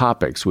lot of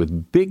topics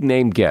with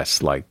big-name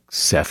guests like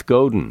Seth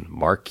Godin,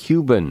 Mark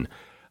Cuban,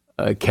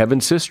 Kevin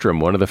Systrom,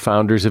 one of the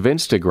founders of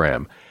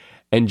Instagram.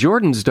 And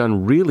Jordan's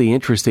done really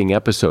interesting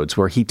episodes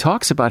where he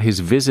talks about his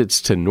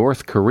visits to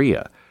North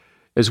Korea,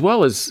 as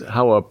well as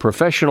how a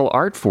professional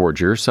art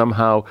forger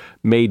somehow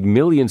made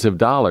millions of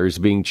dollars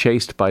being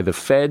chased by the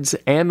feds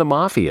and the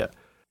mafia.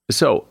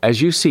 So,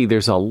 as you see,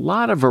 there's a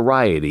lot of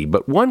variety,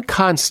 but one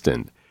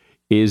constant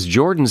is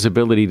Jordan's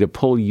ability to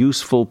pull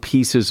useful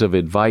pieces of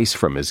advice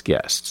from his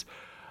guests.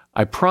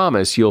 I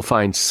promise you'll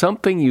find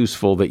something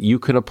useful that you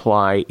can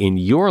apply in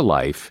your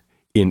life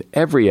in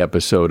every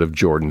episode of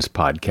Jordan's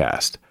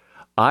podcast.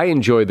 I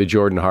enjoy the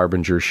Jordan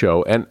Harbinger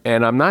Show, and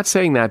I'm not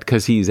saying that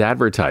because he's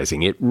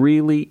advertising. It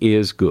really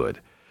is good.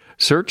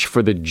 Search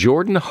for the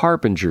Jordan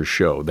Harbinger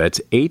Show. That's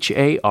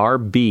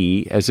Harb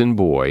as in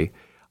boy,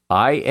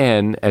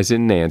 IN as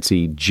in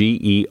Nancy,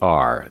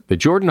 GER. The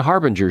Jordan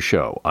Harbinger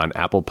Show on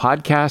Apple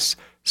Podcasts,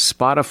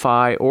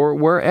 Spotify, or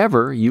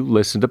wherever you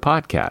listen to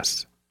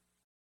podcasts.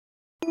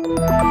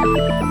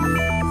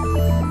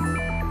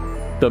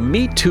 The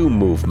Me Too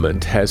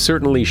movement has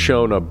certainly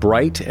shone a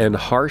bright and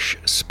harsh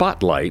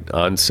spotlight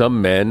on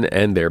some men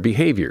and their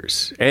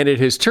behaviors, and it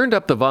has turned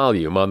up the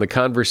volume on the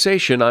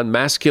conversation on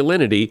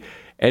masculinity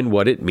and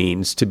what it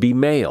means to be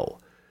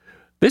male.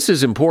 This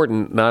is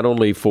important not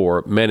only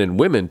for men and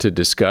women to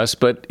discuss,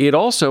 but it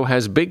also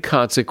has big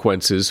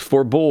consequences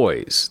for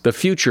boys, the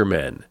future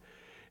men.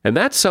 And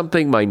that's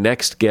something my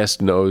next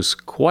guest knows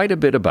quite a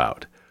bit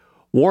about.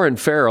 Warren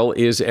Farrell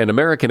is an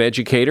American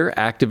educator,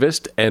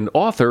 activist, and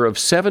author of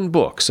 7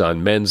 books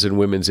on men's and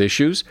women's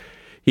issues.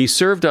 He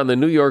served on the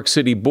New York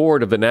City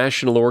board of the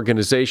National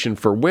Organization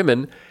for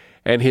Women,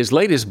 and his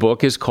latest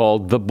book is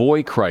called The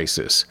Boy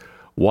Crisis: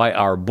 Why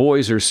Our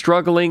Boys Are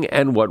Struggling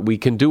and What We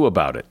Can Do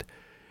About It.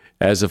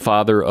 As a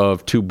father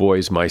of 2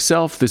 boys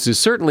myself, this is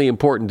certainly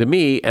important to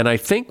me, and I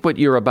think what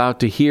you're about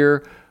to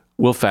hear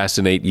will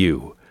fascinate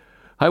you.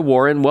 Hi,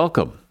 Warren.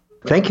 Welcome.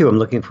 Thank you. I'm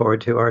looking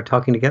forward to our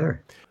talking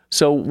together.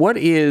 So what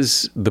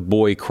is the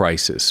boy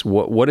crisis?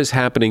 What is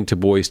happening to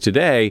boys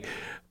today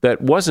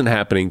that wasn't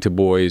happening to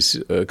boys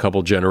a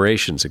couple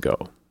generations ago?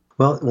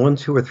 Well, 1,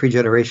 2, or 3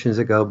 generations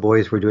ago,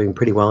 boys were doing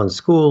pretty well in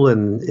school,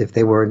 and if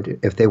they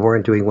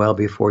weren't doing well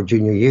before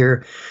junior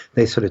year,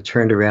 they sort of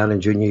turned around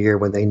in junior year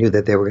when they knew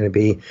that they were going to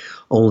be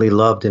only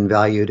loved and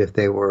valued if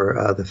they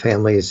were the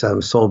family's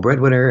sole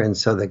breadwinner, and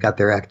so they got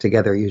their act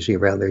together usually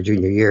around their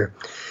junior year.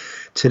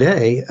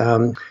 Today,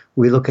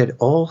 we look at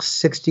all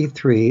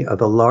 63 of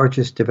the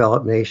largest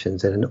developed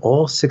nations, and in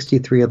all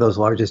 63 of those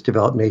largest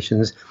developed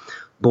nations,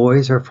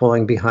 boys are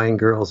falling behind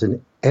girls in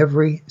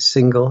every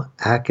single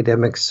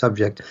academic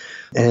subject,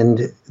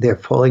 and they're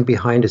falling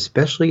behind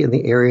especially in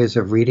the areas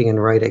of reading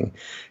and writing.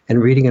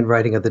 And reading and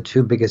writing are the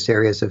 2 biggest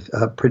areas of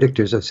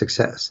predictors of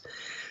success.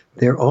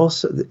 They're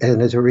also,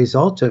 and as a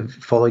result of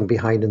falling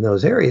behind in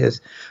those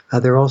areas,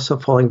 they're also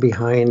falling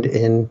behind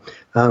in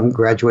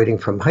graduating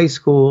from high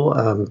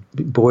school.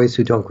 Boys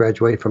who don't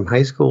graduate from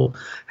high school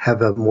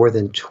have a more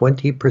than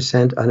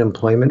 20%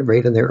 unemployment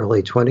rate in their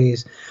early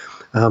 20s.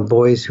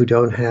 Boys who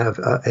don't have,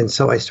 and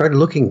so I started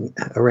looking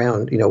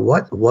around,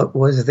 what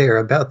was there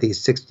about these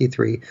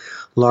 63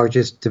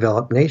 largest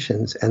developed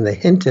nations? And the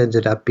hint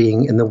ended up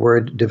being in the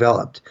word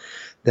developed.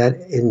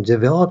 That in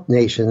developed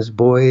nations,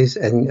 boys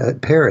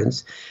and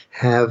parents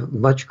have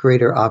much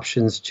greater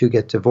options to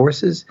get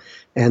divorces,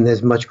 and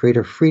there's much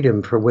greater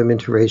freedom for women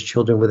to raise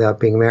children without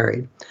being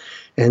married.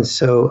 And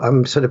so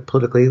I'm sort of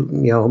politically,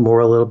 more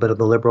a little bit of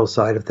the liberal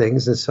side of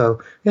things. And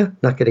so,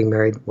 not getting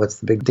married, what's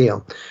the big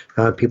deal?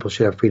 People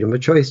should have freedom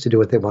of choice to do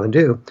what they want to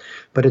do.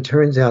 But it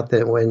turns out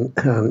that when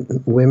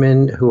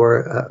women who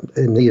are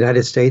in the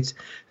United States,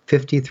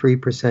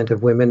 53%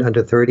 of women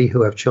under 30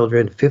 who have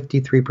children,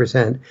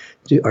 53%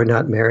 are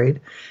not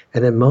married.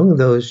 And among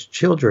those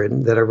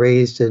children that are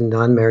raised in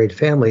non-married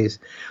families,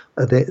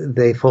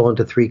 they fall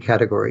into 3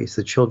 categories.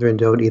 The children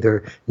don't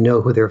either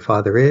know who their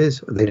father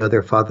is, or they know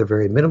their father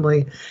very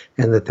minimally.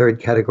 And the 3rd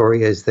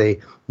category is they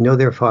know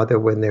their father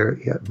when they're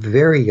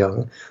very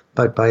young,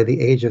 but by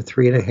the age of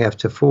 3.5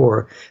 to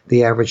 4,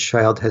 the average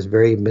child has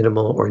very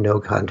minimal or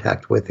no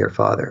contact with their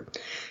father.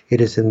 It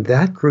is in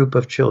that group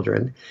of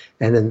children,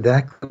 and in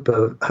that group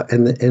of,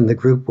 in the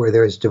group where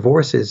there's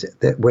divorces,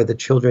 where the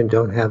children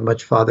don't have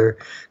much father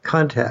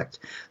contact,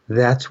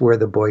 that's where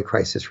the boy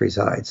crisis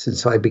resides. And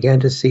so I began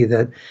to see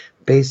that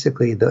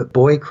basically the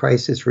boy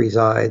crisis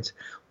resides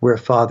where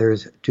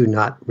fathers do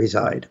not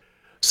reside.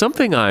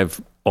 Something I've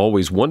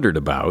always wondered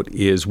about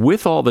is,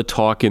 with all the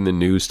talk in the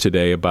news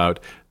today about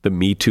the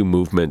Me Too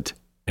movement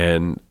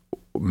and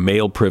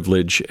male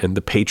privilege and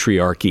the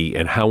patriarchy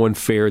and how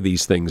unfair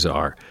these things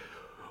are,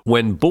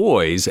 when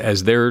boys,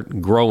 as they're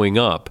growing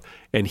up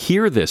and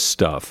hear this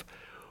stuff,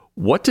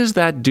 what does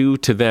that do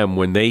to them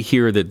when they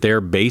hear that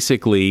they're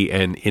basically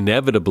and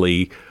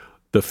inevitably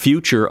the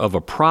future of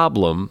a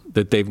problem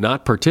that they've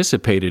not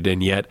participated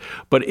in yet,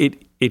 but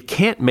it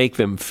can't make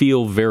them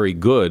feel very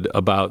good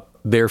about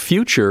their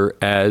future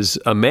as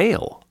a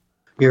male?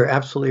 You're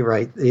absolutely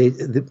right.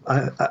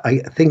 I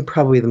think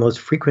probably the most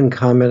frequent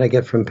comment I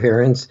get from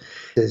parents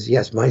is,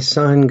 yes, my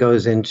son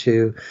goes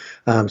into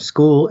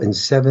school in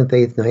 7th,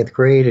 8th, 9th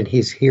grade, and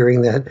he's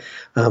hearing that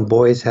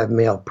boys have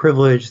male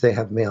privilege, they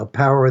have male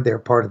power, they're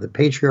part of the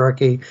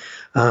patriarchy,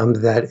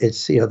 that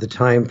it's, the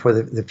time for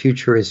the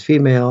future is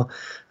female.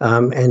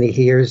 And he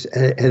hears,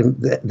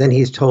 and then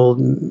he's told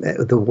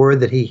the word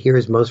that he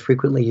hears most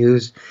frequently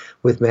used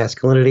with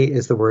masculinity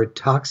is the word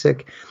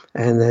toxic.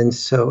 And then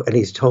and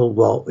he's told,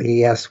 well,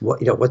 he asks,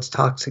 what's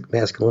toxic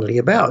masculinity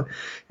about?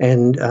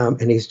 And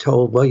he's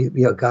told, well,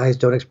 guys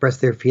don't express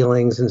their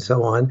feelings and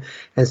so on.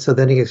 And so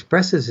then he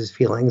expresses his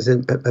feelings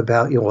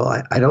about,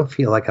 I don't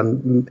feel like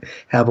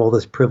have all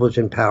this privilege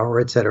and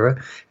power, et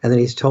cetera. And then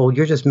he's told,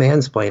 you're just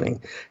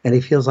mansplaining. And he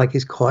feels like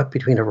he's caught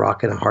between a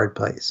rock and a hard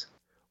place.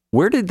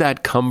 Where did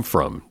that come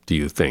from, do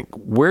you think?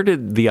 Where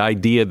did the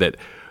idea that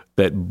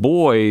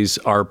boys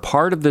are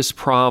part of this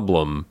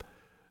problem,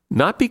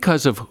 not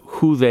because of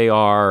who they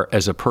are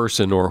as a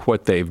person or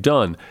what they've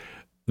done,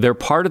 they're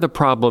part of the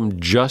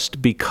problem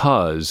just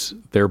because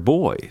they're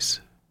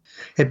boys?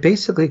 It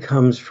basically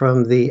comes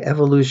from the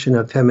evolution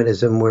of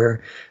feminism,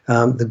 where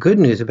the good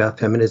news about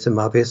feminism,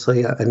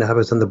 obviously, and I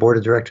was on the board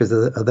of directors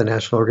of the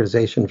National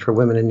Organization for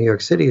Women in New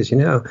York City, as you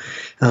know,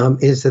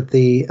 is that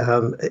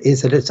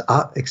it's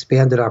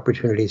expanded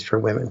opportunities for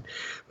women.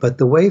 But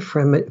the way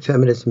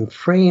feminism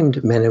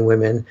framed men and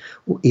women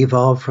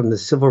evolved from the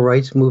civil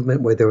rights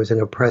movement, where there was an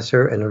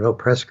oppressor and an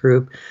oppressed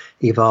group,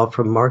 evolved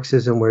from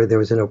Marxism, where there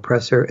was an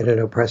oppressor and an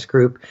oppressed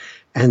group.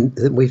 And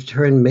we've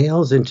turned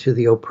males into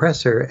the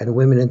oppressor and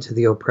women into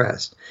the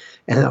oppressed.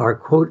 And our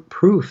quote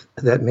proof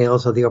that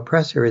males are the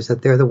oppressor is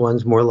that they're the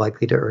ones more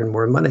likely to earn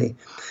more money.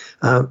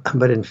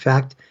 But in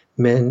fact,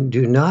 men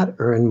do not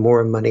earn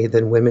more money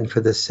than women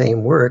for the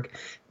same work.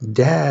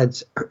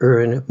 Dads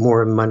earn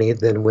more money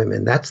than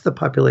women. That's the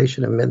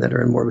population of men that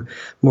earn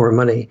more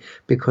money,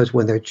 because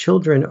when their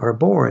children are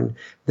born,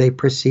 they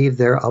perceive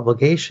their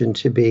obligation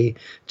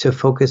to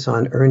focus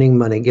on earning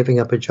money, giving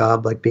up a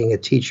job like being a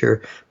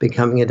teacher,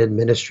 becoming an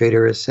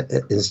administrator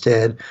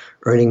instead,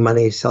 earning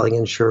money, selling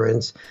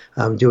insurance,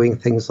 doing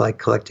things like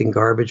collecting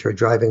garbage or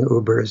driving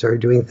Ubers, or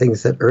doing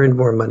things that earn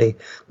more money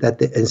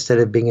instead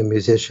of being a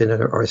musician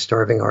or a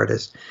starving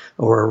artist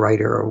or a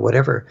writer or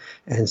whatever.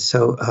 And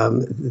so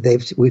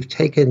we've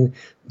taken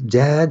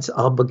dad's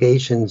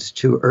obligations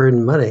to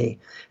earn money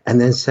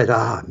and then said,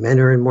 men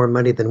earn more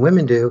money than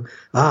women do.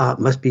 It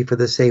must be for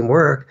the same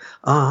work.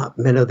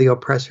 Men are the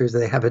oppressors.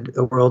 They have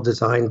a world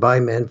designed by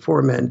men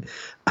for men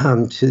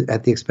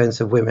at the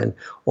expense of women,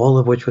 all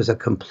of which was a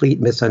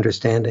complete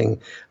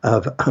misunderstanding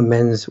of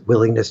men's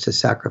willingness to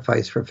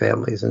sacrifice for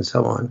families and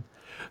so on.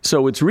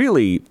 So it's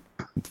really,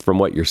 from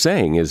what you're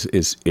saying, is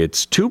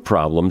it's two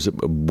problems.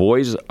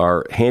 Boys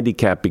are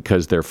handicapped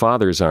because their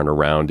fathers aren't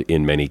around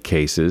in many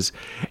cases.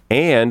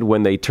 And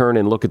when they turn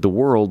and look at the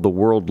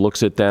world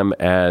looks at them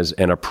as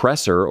an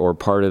oppressor or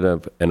part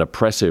of an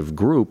oppressive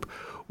group,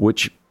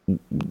 which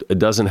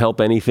doesn't help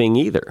anything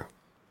either.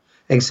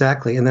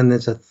 Exactly. And then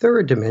there's a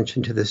third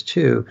dimension to this,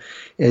 too,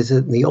 is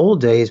that in the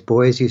old days,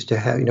 boys used to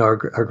have, our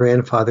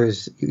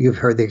grandfathers, you've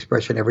heard the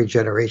expression, every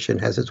generation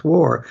has its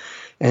war.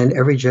 And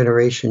every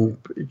generation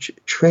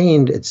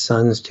trained its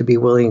sons to be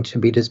willing to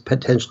be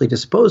potentially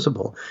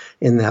disposable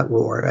in that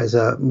war as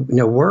a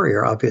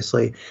warrior,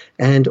 obviously,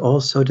 and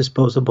also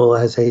disposable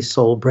as a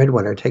sole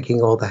breadwinner,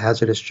 taking all the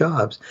hazardous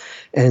jobs.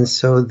 And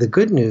so the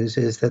good news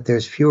is that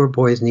there's fewer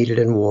boys needed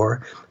in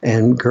war,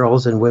 and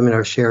girls and women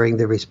are sharing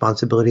the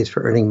responsibilities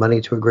for earning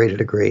money to a greater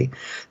degree.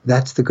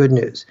 That's the good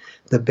news.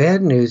 The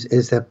bad news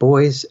is that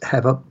boys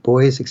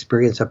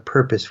experience a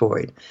purpose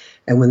void.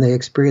 And when they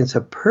experience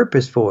a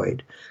purpose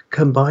void,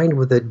 combined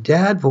with a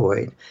dad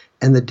void,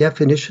 and the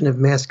definition of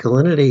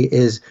masculinity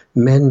is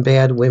men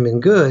bad, women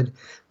good,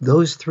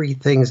 those three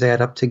things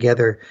add up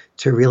together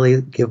to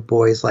really give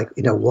boys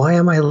why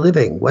am I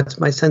living? What's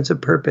my sense of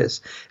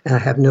purpose? And I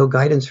have no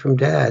guidance from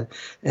dad.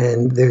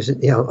 And there's,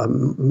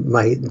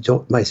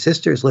 my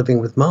sister's living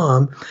with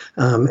mom,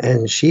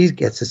 and she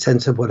gets a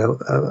sense of what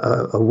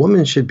a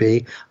woman should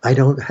be. I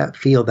don't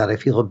feel that. I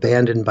feel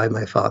abandoned by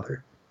my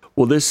father.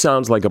 Well, this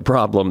sounds like a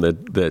problem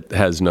that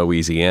has no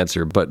easy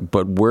answer, but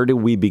where do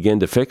we begin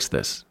to fix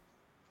this?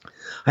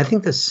 I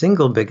think the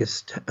single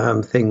biggest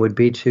thing would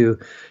be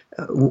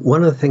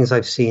one of the things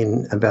I've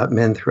seen about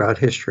men throughout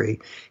history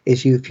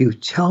is if you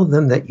tell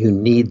them that you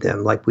need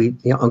them, like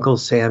Uncle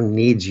Sam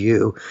needs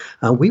you,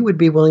 we would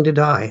be willing to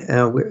die.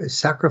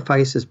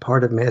 Sacrifice is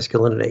part of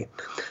masculinity.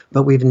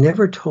 But we've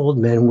never told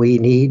men we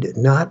need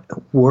not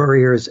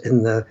warriors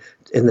in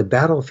the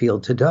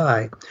battlefield to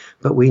die,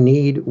 but we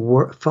need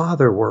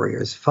father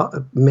warriors,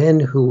 men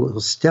who will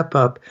step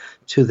up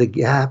to the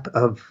gap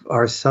of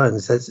our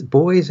sons. That's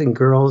boys and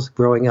girls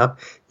growing up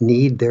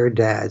need their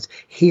dads.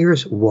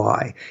 Here's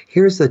why.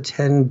 Here's the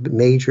 10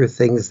 major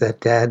things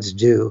that dads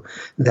do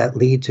that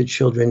lead to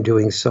children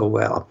doing so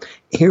well.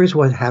 Here's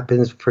what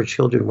happens for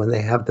children when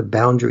they have the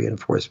boundary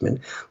enforcement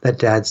that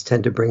dads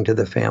tend to bring to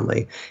the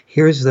family.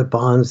 Here's the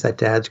bonds that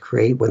dads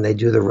create when they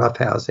do the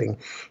roughhousing.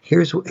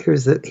 Here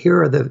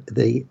are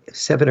the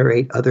 7 or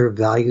 8 other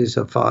values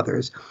of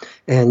fathers.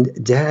 And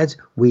dads,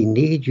 we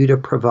need you to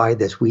provide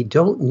this. We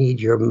don't need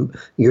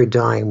your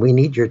dime. We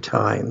need your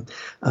time.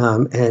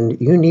 And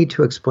you need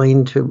to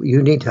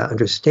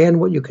understand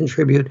what you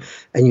contribute,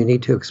 and you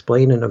need to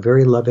explain in a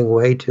very loving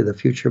way to the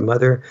future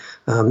mother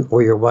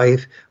or your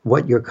wife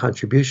what your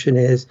contribution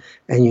is,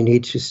 and you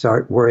need to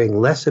start worrying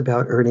less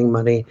about earning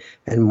money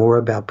and more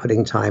about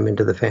putting time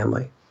into the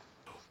family.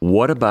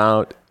 What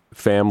about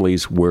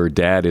families where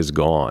dad is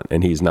gone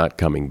and he's not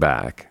coming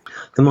back?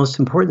 The most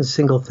important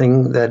single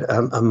thing that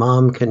a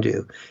mom can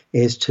do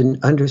is to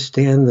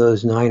understand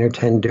those 9 or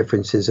 10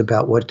 differences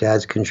about what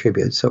dads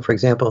contribute. So, for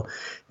example,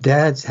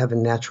 dads have a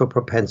natural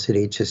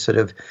propensity to sort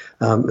of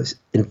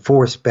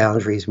enforce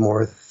boundaries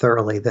more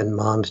thoroughly than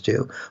moms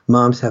do.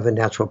 Moms have a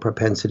natural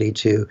propensity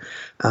to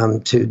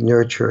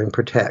nurture and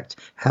protect.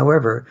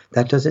 However,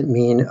 that doesn't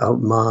mean a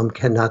mom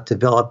cannot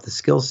develop the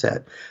skill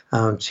set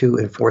to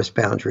enforce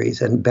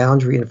boundaries. And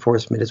boundary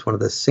enforcement is one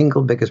of the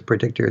single biggest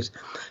predictors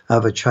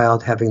of a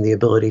child having the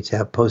ability to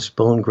have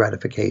postponed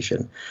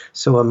gratification.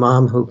 So a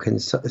mom who can,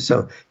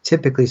 so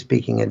typically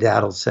speaking, a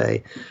dad will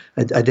say,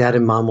 a dad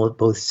and mom will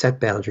both set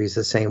boundaries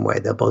the same way.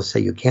 They'll both say,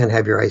 you can't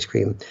have your ice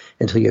cream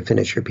until you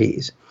finish your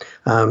peas.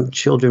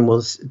 Children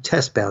will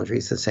test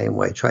boundaries the same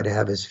way, try to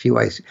have as few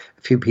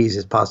peas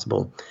as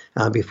possible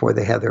before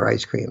they have their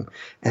ice cream.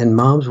 And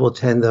moms will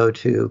tend, though,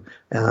 to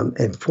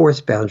enforce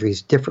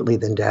boundaries differently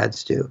than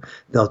dads do.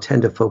 They'll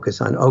tend to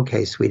focus on,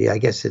 okay, sweetie, I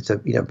guess it's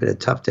been a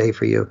tough day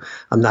for you.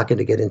 I'm not going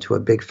to get into a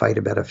big fight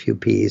about a few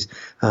peas.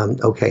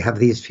 Okay, have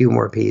these few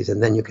more peas,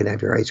 and then you can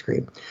have your ice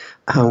cream.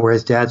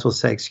 Whereas dads will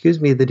say,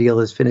 excuse me, the deal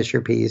is finish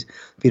your peas.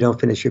 If you don't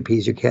finish your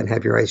peas, you can't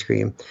have your ice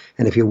cream.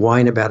 And if you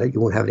whine about it,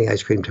 you won't have any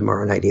ice cream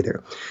tomorrow night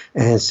either.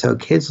 And so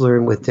kids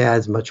learn with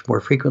dads much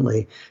more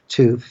frequently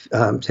to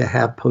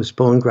have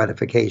postponed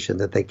gratification,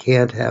 that they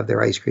can't have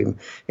their ice cream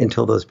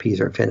until those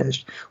peas are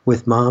finished.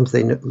 With moms,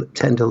 they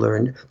tend to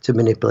learn to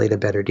manipulate a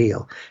better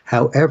deal.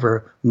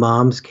 However,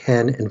 moms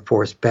can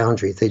enforce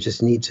boundaries. They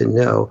just need to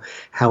know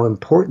how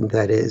important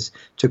that is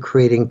to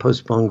creating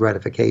postponed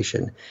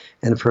gratification.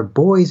 And for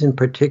boys in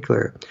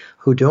particular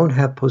who don't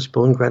have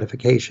postponed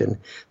gratification,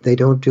 they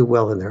don't do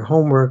well in their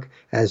homework,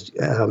 as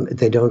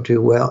they don't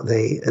do well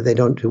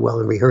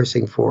in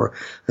rehearsing for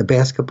the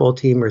basketball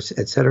team, or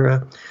et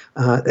cetera,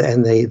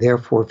 and they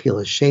therefore feel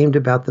ashamed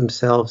about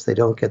themselves. They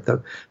don't get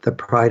the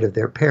pride of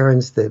their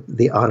parents,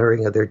 the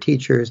honoring of their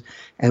teachers.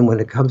 And when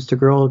it comes to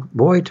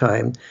girl-boy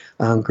time,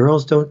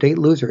 girls don't date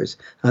losers.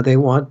 They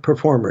want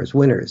performers,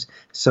 winners.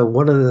 So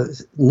one of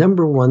the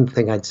number one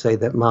thing I'd say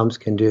that moms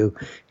can do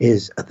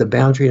is the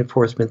boundary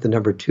enforcement. The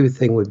number 2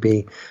 thing would be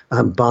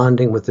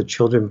bonding with the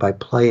children by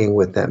playing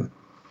with them.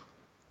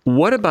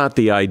 What about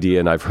the idea,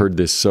 and I've heard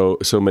this so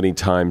many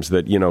times,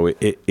 that,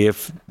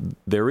 if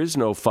there is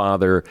no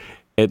father,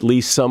 at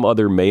least some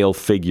other male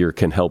figure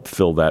can help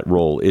fill that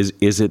role.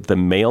 Is it the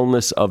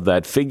maleness of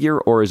that figure,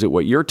 or is it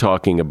what you're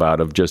talking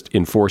about of just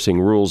enforcing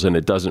rules and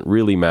it doesn't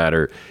really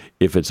matter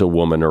if it's a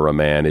woman or a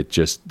man? It's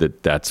just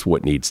that's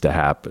what needs to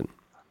happen.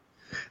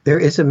 There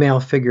is a male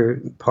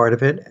figure part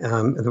of it.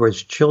 In other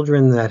words,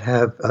 children that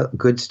have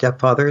good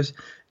stepfathers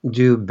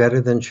do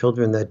better than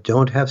children that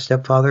don't have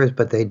stepfathers,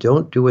 but they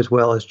don't do as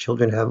well as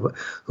children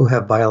who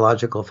have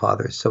biological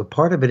fathers. So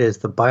part of it is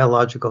the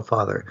biological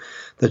father.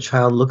 The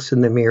child looks in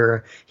the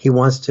mirror. He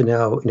wants to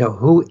know,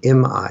 who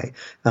am I?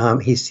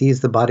 He sees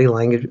the body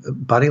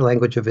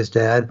language of his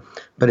dad,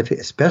 but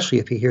especially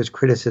if he hears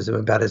criticism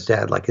about his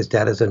dad, like his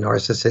dad is a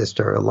narcissist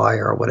or a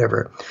liar or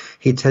whatever,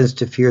 he tends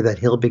to fear that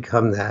he'll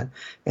become that.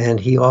 And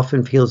he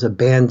often feels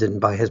abandoned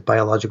by his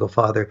biological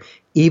father,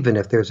 even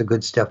if there's a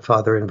good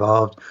stepfather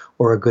involved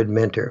or a good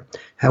mentor.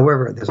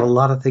 However, there's a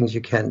lot of things you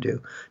can do.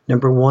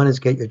 Number 1 is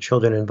get your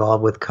children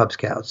involved with Cub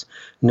Scouts.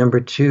 Number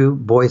 2,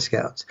 Boy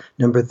Scouts.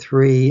 Number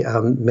 3,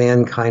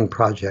 Mankind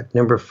Project.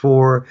 Number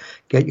 4,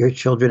 get your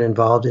children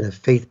involved in a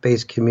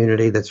faith-based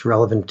community that's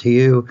relevant to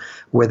you,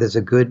 where there's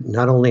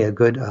not only a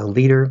good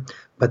leader,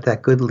 but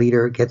that good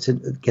leader gets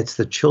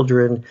the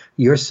children,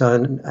 your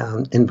son,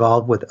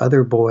 involved with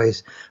other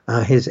boys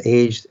his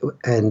age,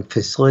 and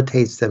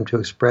facilitates them to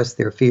express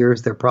their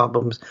fears, their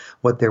problems,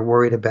 what they're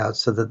worried about,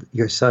 so that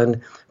your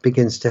son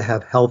begins to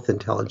have health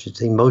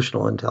intelligence,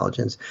 emotional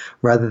intelligence,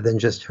 rather than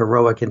just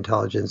heroic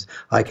intelligence.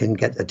 I can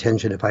get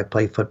attention if I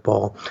play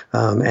football,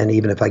 and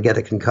even if I get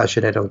a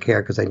concussion, I don't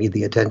care because I need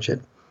the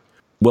attention.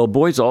 Well,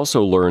 boys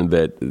also learn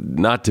that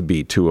not to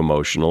be too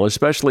emotional,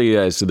 especially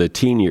as the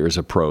teen years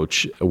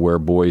approach, where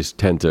boys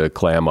tend to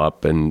clam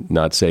up and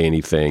not say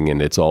anything,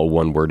 and it's all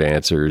one-word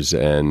answers,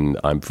 and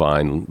I'm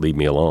fine, leave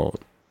me alone.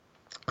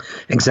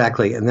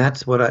 Exactly, and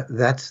that's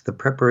the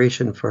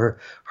preparation for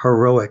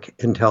heroic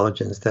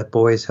intelligence that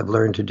boys have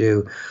learned to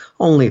do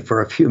only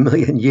for a few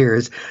million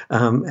years,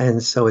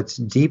 and so it's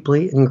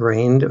deeply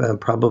ingrained.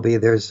 Probably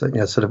there's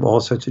sort of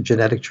all sorts of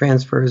genetic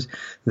transfers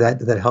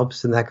that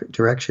helps in that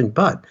direction,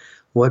 but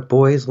what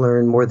boys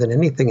learn more than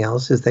anything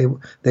else is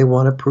they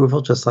want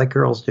approval just like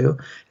girls do.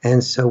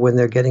 And so when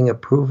they're getting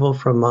approval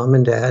from mom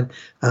and dad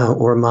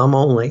or mom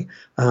only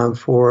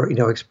for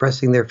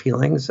expressing their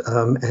feelings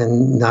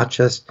and not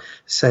just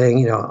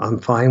saying I'm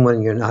fine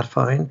when you're not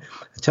fine,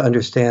 to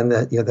understand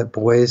that that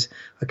boys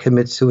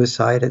commit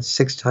suicide at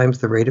 6 times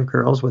the rate of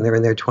girls when they're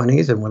in their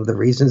 20s, and one of the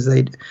reasons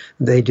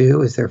they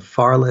do is they're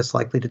far less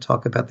likely to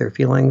talk about their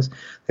feelings.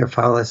 They're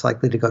far less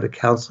likely to go to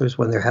counselors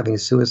when they're having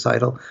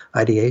suicidal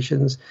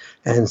ideations,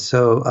 and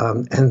so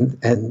and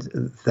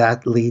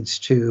that leads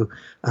to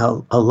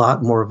a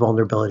lot more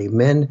vulnerability.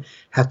 Men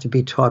have to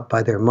be taught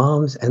by their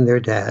moms and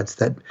their dads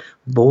that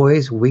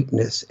boys'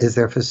 weakness is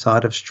their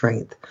facade of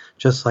strength,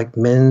 just like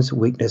men's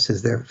weakness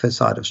is their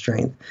facade of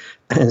strength.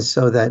 And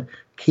so that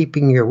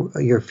keeping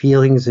your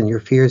feelings and your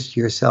fears to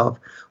yourself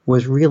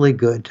was really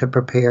good to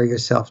prepare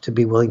yourself to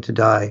be willing to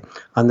die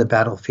on the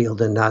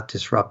battlefield and not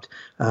disrupt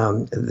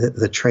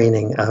the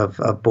training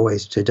of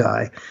boys to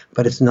die.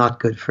 But it's not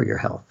good for your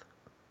health.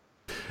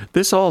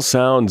 This all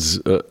sounds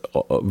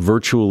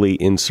virtually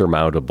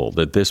insurmountable,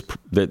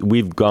 that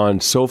we've gone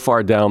so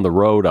far down the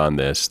road on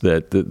this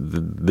that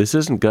this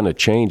isn't going to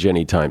change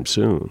anytime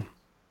soon.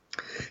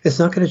 It's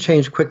not going to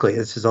change quickly.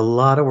 This is a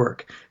lot of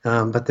work,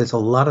 but there's a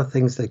lot of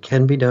things that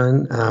can be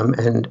done.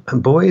 And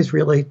boys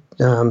really,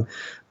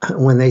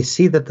 when they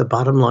see that the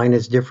bottom line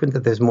is different,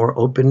 that there's more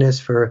openness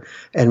for,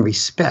 and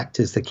respect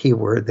is the key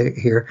word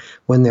here.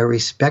 When they're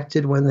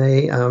respected, when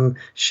they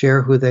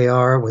share who they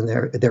are, when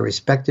they're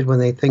respected, when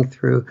they think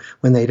through,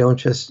 when they don't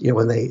just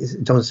when they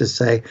don't just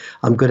say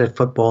I'm good at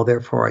football,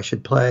 therefore I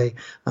should play,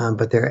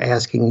 but they're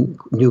asking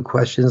new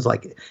questions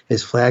like,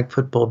 is flag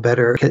football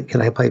better?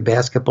 Can I play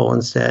basketball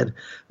instead?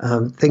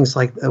 Things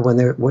like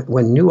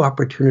when new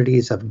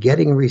opportunities of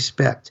getting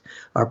respect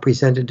are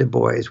presented to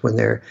boys, when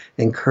they're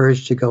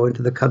encouraged to go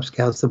into the Cub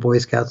Scouts, the Boy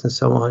Scouts, and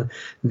so on.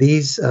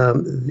 These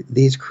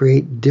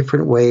create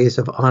different ways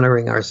of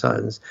honoring our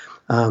sons.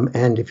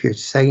 And if you're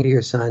saying to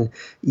your son,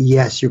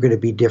 yes, you're going to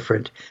be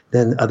different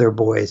than other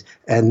boys,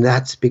 and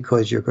that's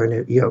because you're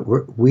going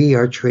to, we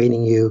are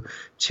training you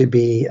to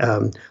be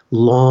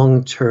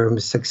long-term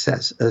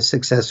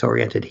success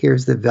oriented.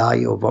 Here's the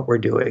value of what we're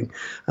doing.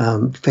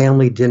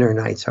 Family dinner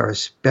nights are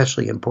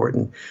especially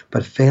important,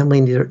 but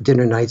family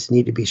dinner nights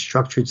need to be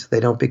structured so they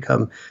don't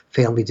become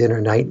family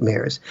dinner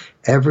nightmares.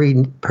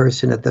 Every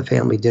person at the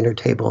family dinner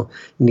table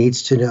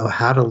needs to know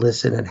how to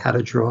listen and how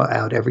to draw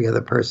out every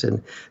other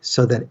person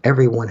so that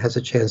everyone has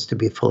a chance to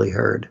be fully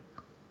heard.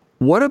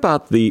 What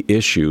about the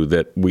issue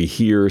that we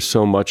hear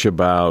so much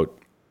about,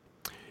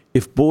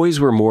 if boys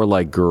were more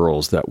like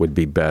girls, that would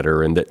be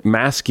better, and that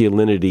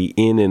masculinity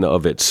in and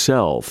of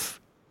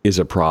itself is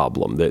a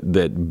problem,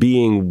 that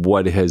being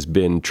what has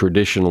been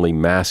traditionally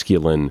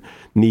masculine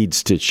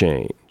needs to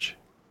change?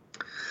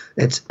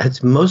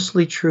 It's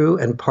mostly true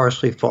and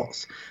partially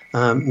false,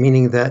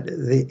 meaning that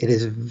it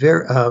is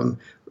very...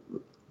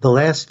 the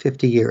last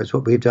 50 years,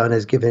 what we've done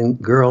is given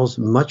girls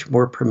much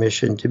more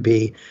permission to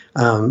be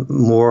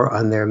more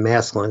on their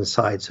masculine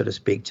side, so to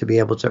speak, to be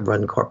able to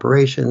run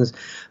corporations.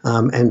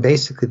 And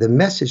basically the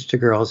message to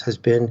girls has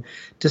been,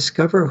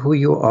 discover who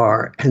you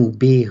are and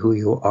be who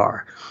you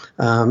are.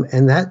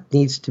 And that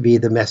needs to be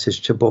the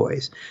message to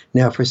boys.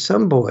 Now, for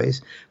some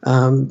boys,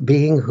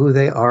 being who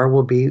they are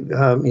will be,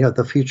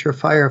 the future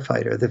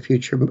firefighter, the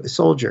future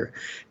soldier.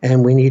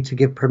 And we need to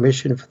give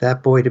permission for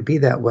that boy to be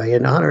that way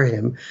and honor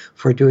him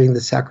for doing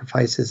the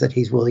sacrifices that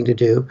he's willing to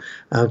do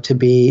to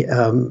be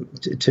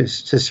to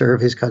serve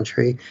his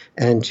country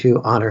and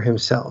to honor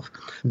himself.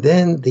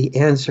 Then the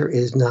answer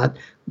is not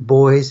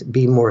boys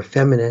be more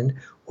feminine,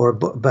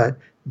 but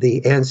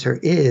the answer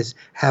is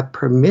have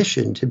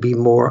permission to be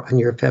more on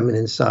your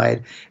feminine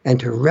side and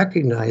to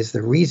recognize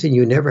the reason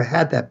you never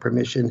had that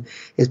permission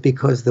is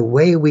because the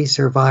way we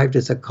survived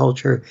as a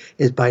culture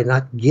is by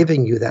not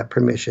giving you that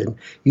permission.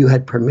 You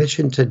had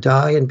permission to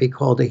die and be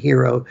called a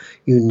hero.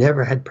 You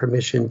never had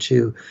permission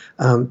to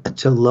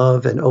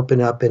love and open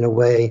up in a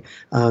way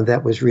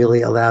that was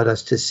really allowed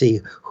us to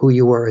see who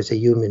you were as a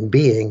human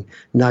being,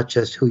 not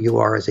just who you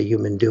are as a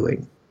human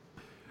doing.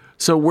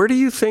 So where do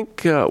you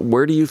think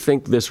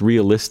this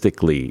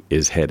realistically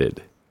is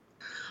headed?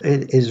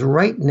 It is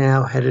right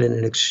now headed in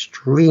an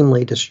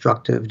extremely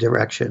destructive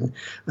direction.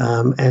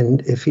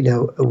 And if,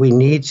 we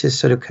need to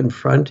sort of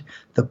confront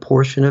the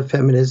portion of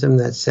feminism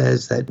that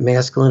says that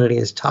masculinity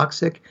is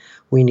toxic.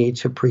 We need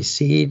to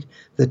precede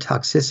the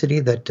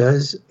toxicity that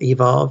does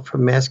evolve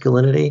from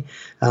masculinity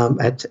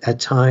at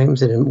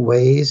times and in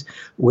ways,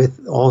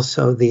 with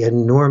also the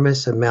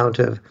enormous amount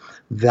of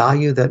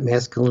value that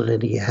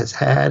masculinity has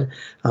had.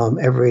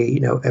 Every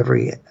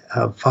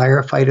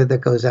firefighter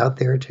that goes out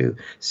there to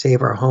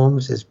save our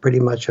homes is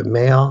pretty much a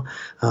male.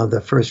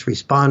 The first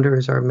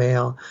responders are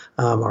male.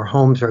 Our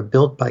homes are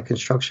built by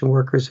construction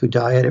workers who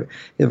die at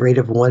a rate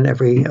of one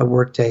every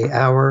workday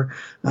hour.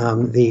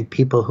 The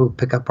people who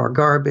pick up our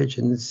garbage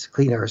and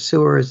clean our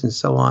sewers and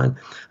so on,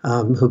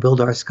 who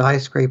build our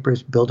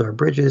skyscrapers, build our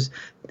bridges,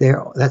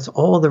 that's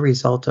all the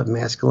result of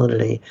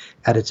masculinity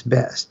at its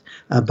best.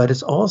 But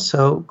it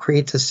also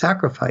creates a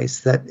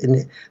sacrifice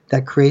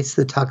that creates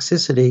the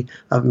toxicity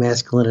of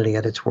masculinity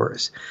at its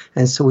worst.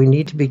 And so we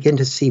need to begin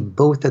to see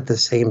both at the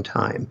same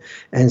time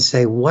and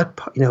say, what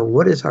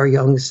is our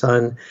young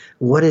son?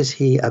 What is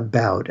he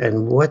about?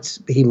 And what's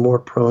he more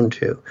prone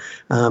to?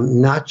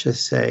 Not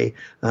just say,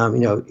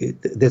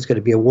 there's going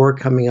to be a war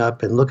coming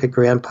up, and look at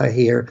Grandpa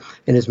here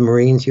in his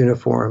Marines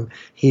uniform.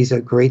 He's a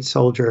great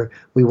soldier.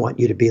 We want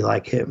you to be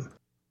like him.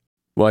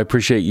 Well, I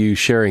appreciate you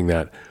sharing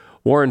that.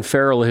 Warren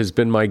Farrell has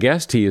been my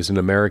guest. He is an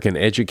American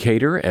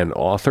educator and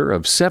author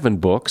of 7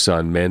 books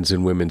on men's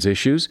and women's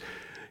issues.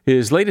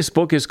 His latest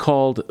book is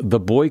called The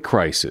Boy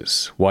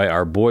Crisis: Why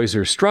Our Boys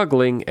Are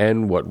Struggling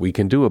and What We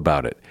Can Do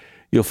About It.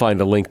 You'll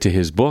find a link to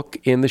his book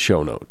in the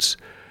show notes.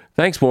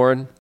 Thanks,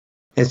 Warren.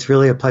 It's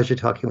really a pleasure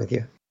talking with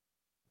you.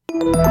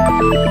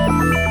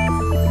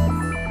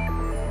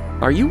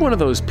 Are you one of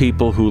those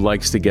people who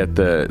likes to get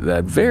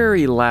that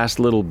very last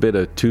little bit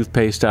of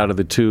toothpaste out of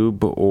the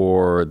tube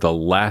or the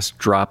last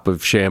drop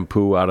of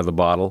shampoo out of the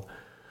bottle?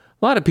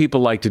 A lot of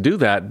people like to do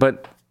that,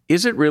 but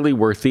is it really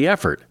worth the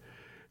effort?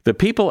 The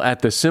people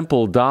at the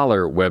Simple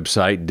Dollar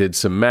website did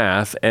some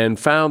math and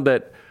found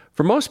that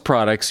for most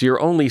products,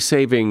 you're only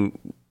saving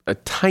a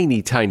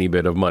tiny, tiny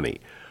bit of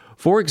money.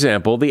 For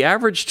example, the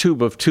average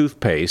tube of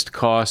toothpaste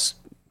costs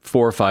 $4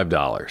 or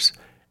 $5,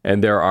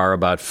 and there are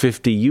about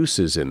 50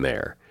 uses in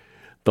there.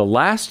 The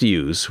last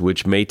use,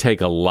 which may take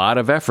a lot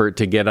of effort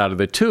to get out of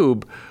the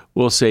tube,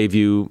 will save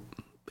you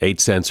 8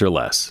 cents or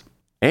less.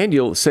 And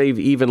you'll save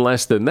even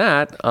less than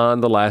that on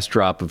the last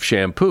drop of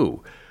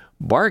shampoo.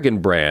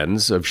 Bargain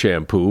brands of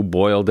shampoo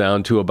boil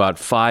down to about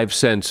 5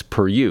 cents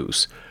per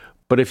use.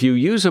 But if you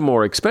use a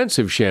more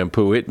expensive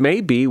shampoo, it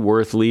may be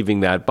worth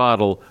leaving that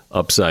bottle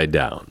upside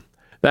down.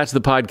 That's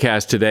the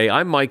podcast today.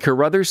 I'm Mike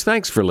Carruthers.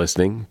 Thanks for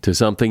listening to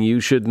Something You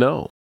Should Know.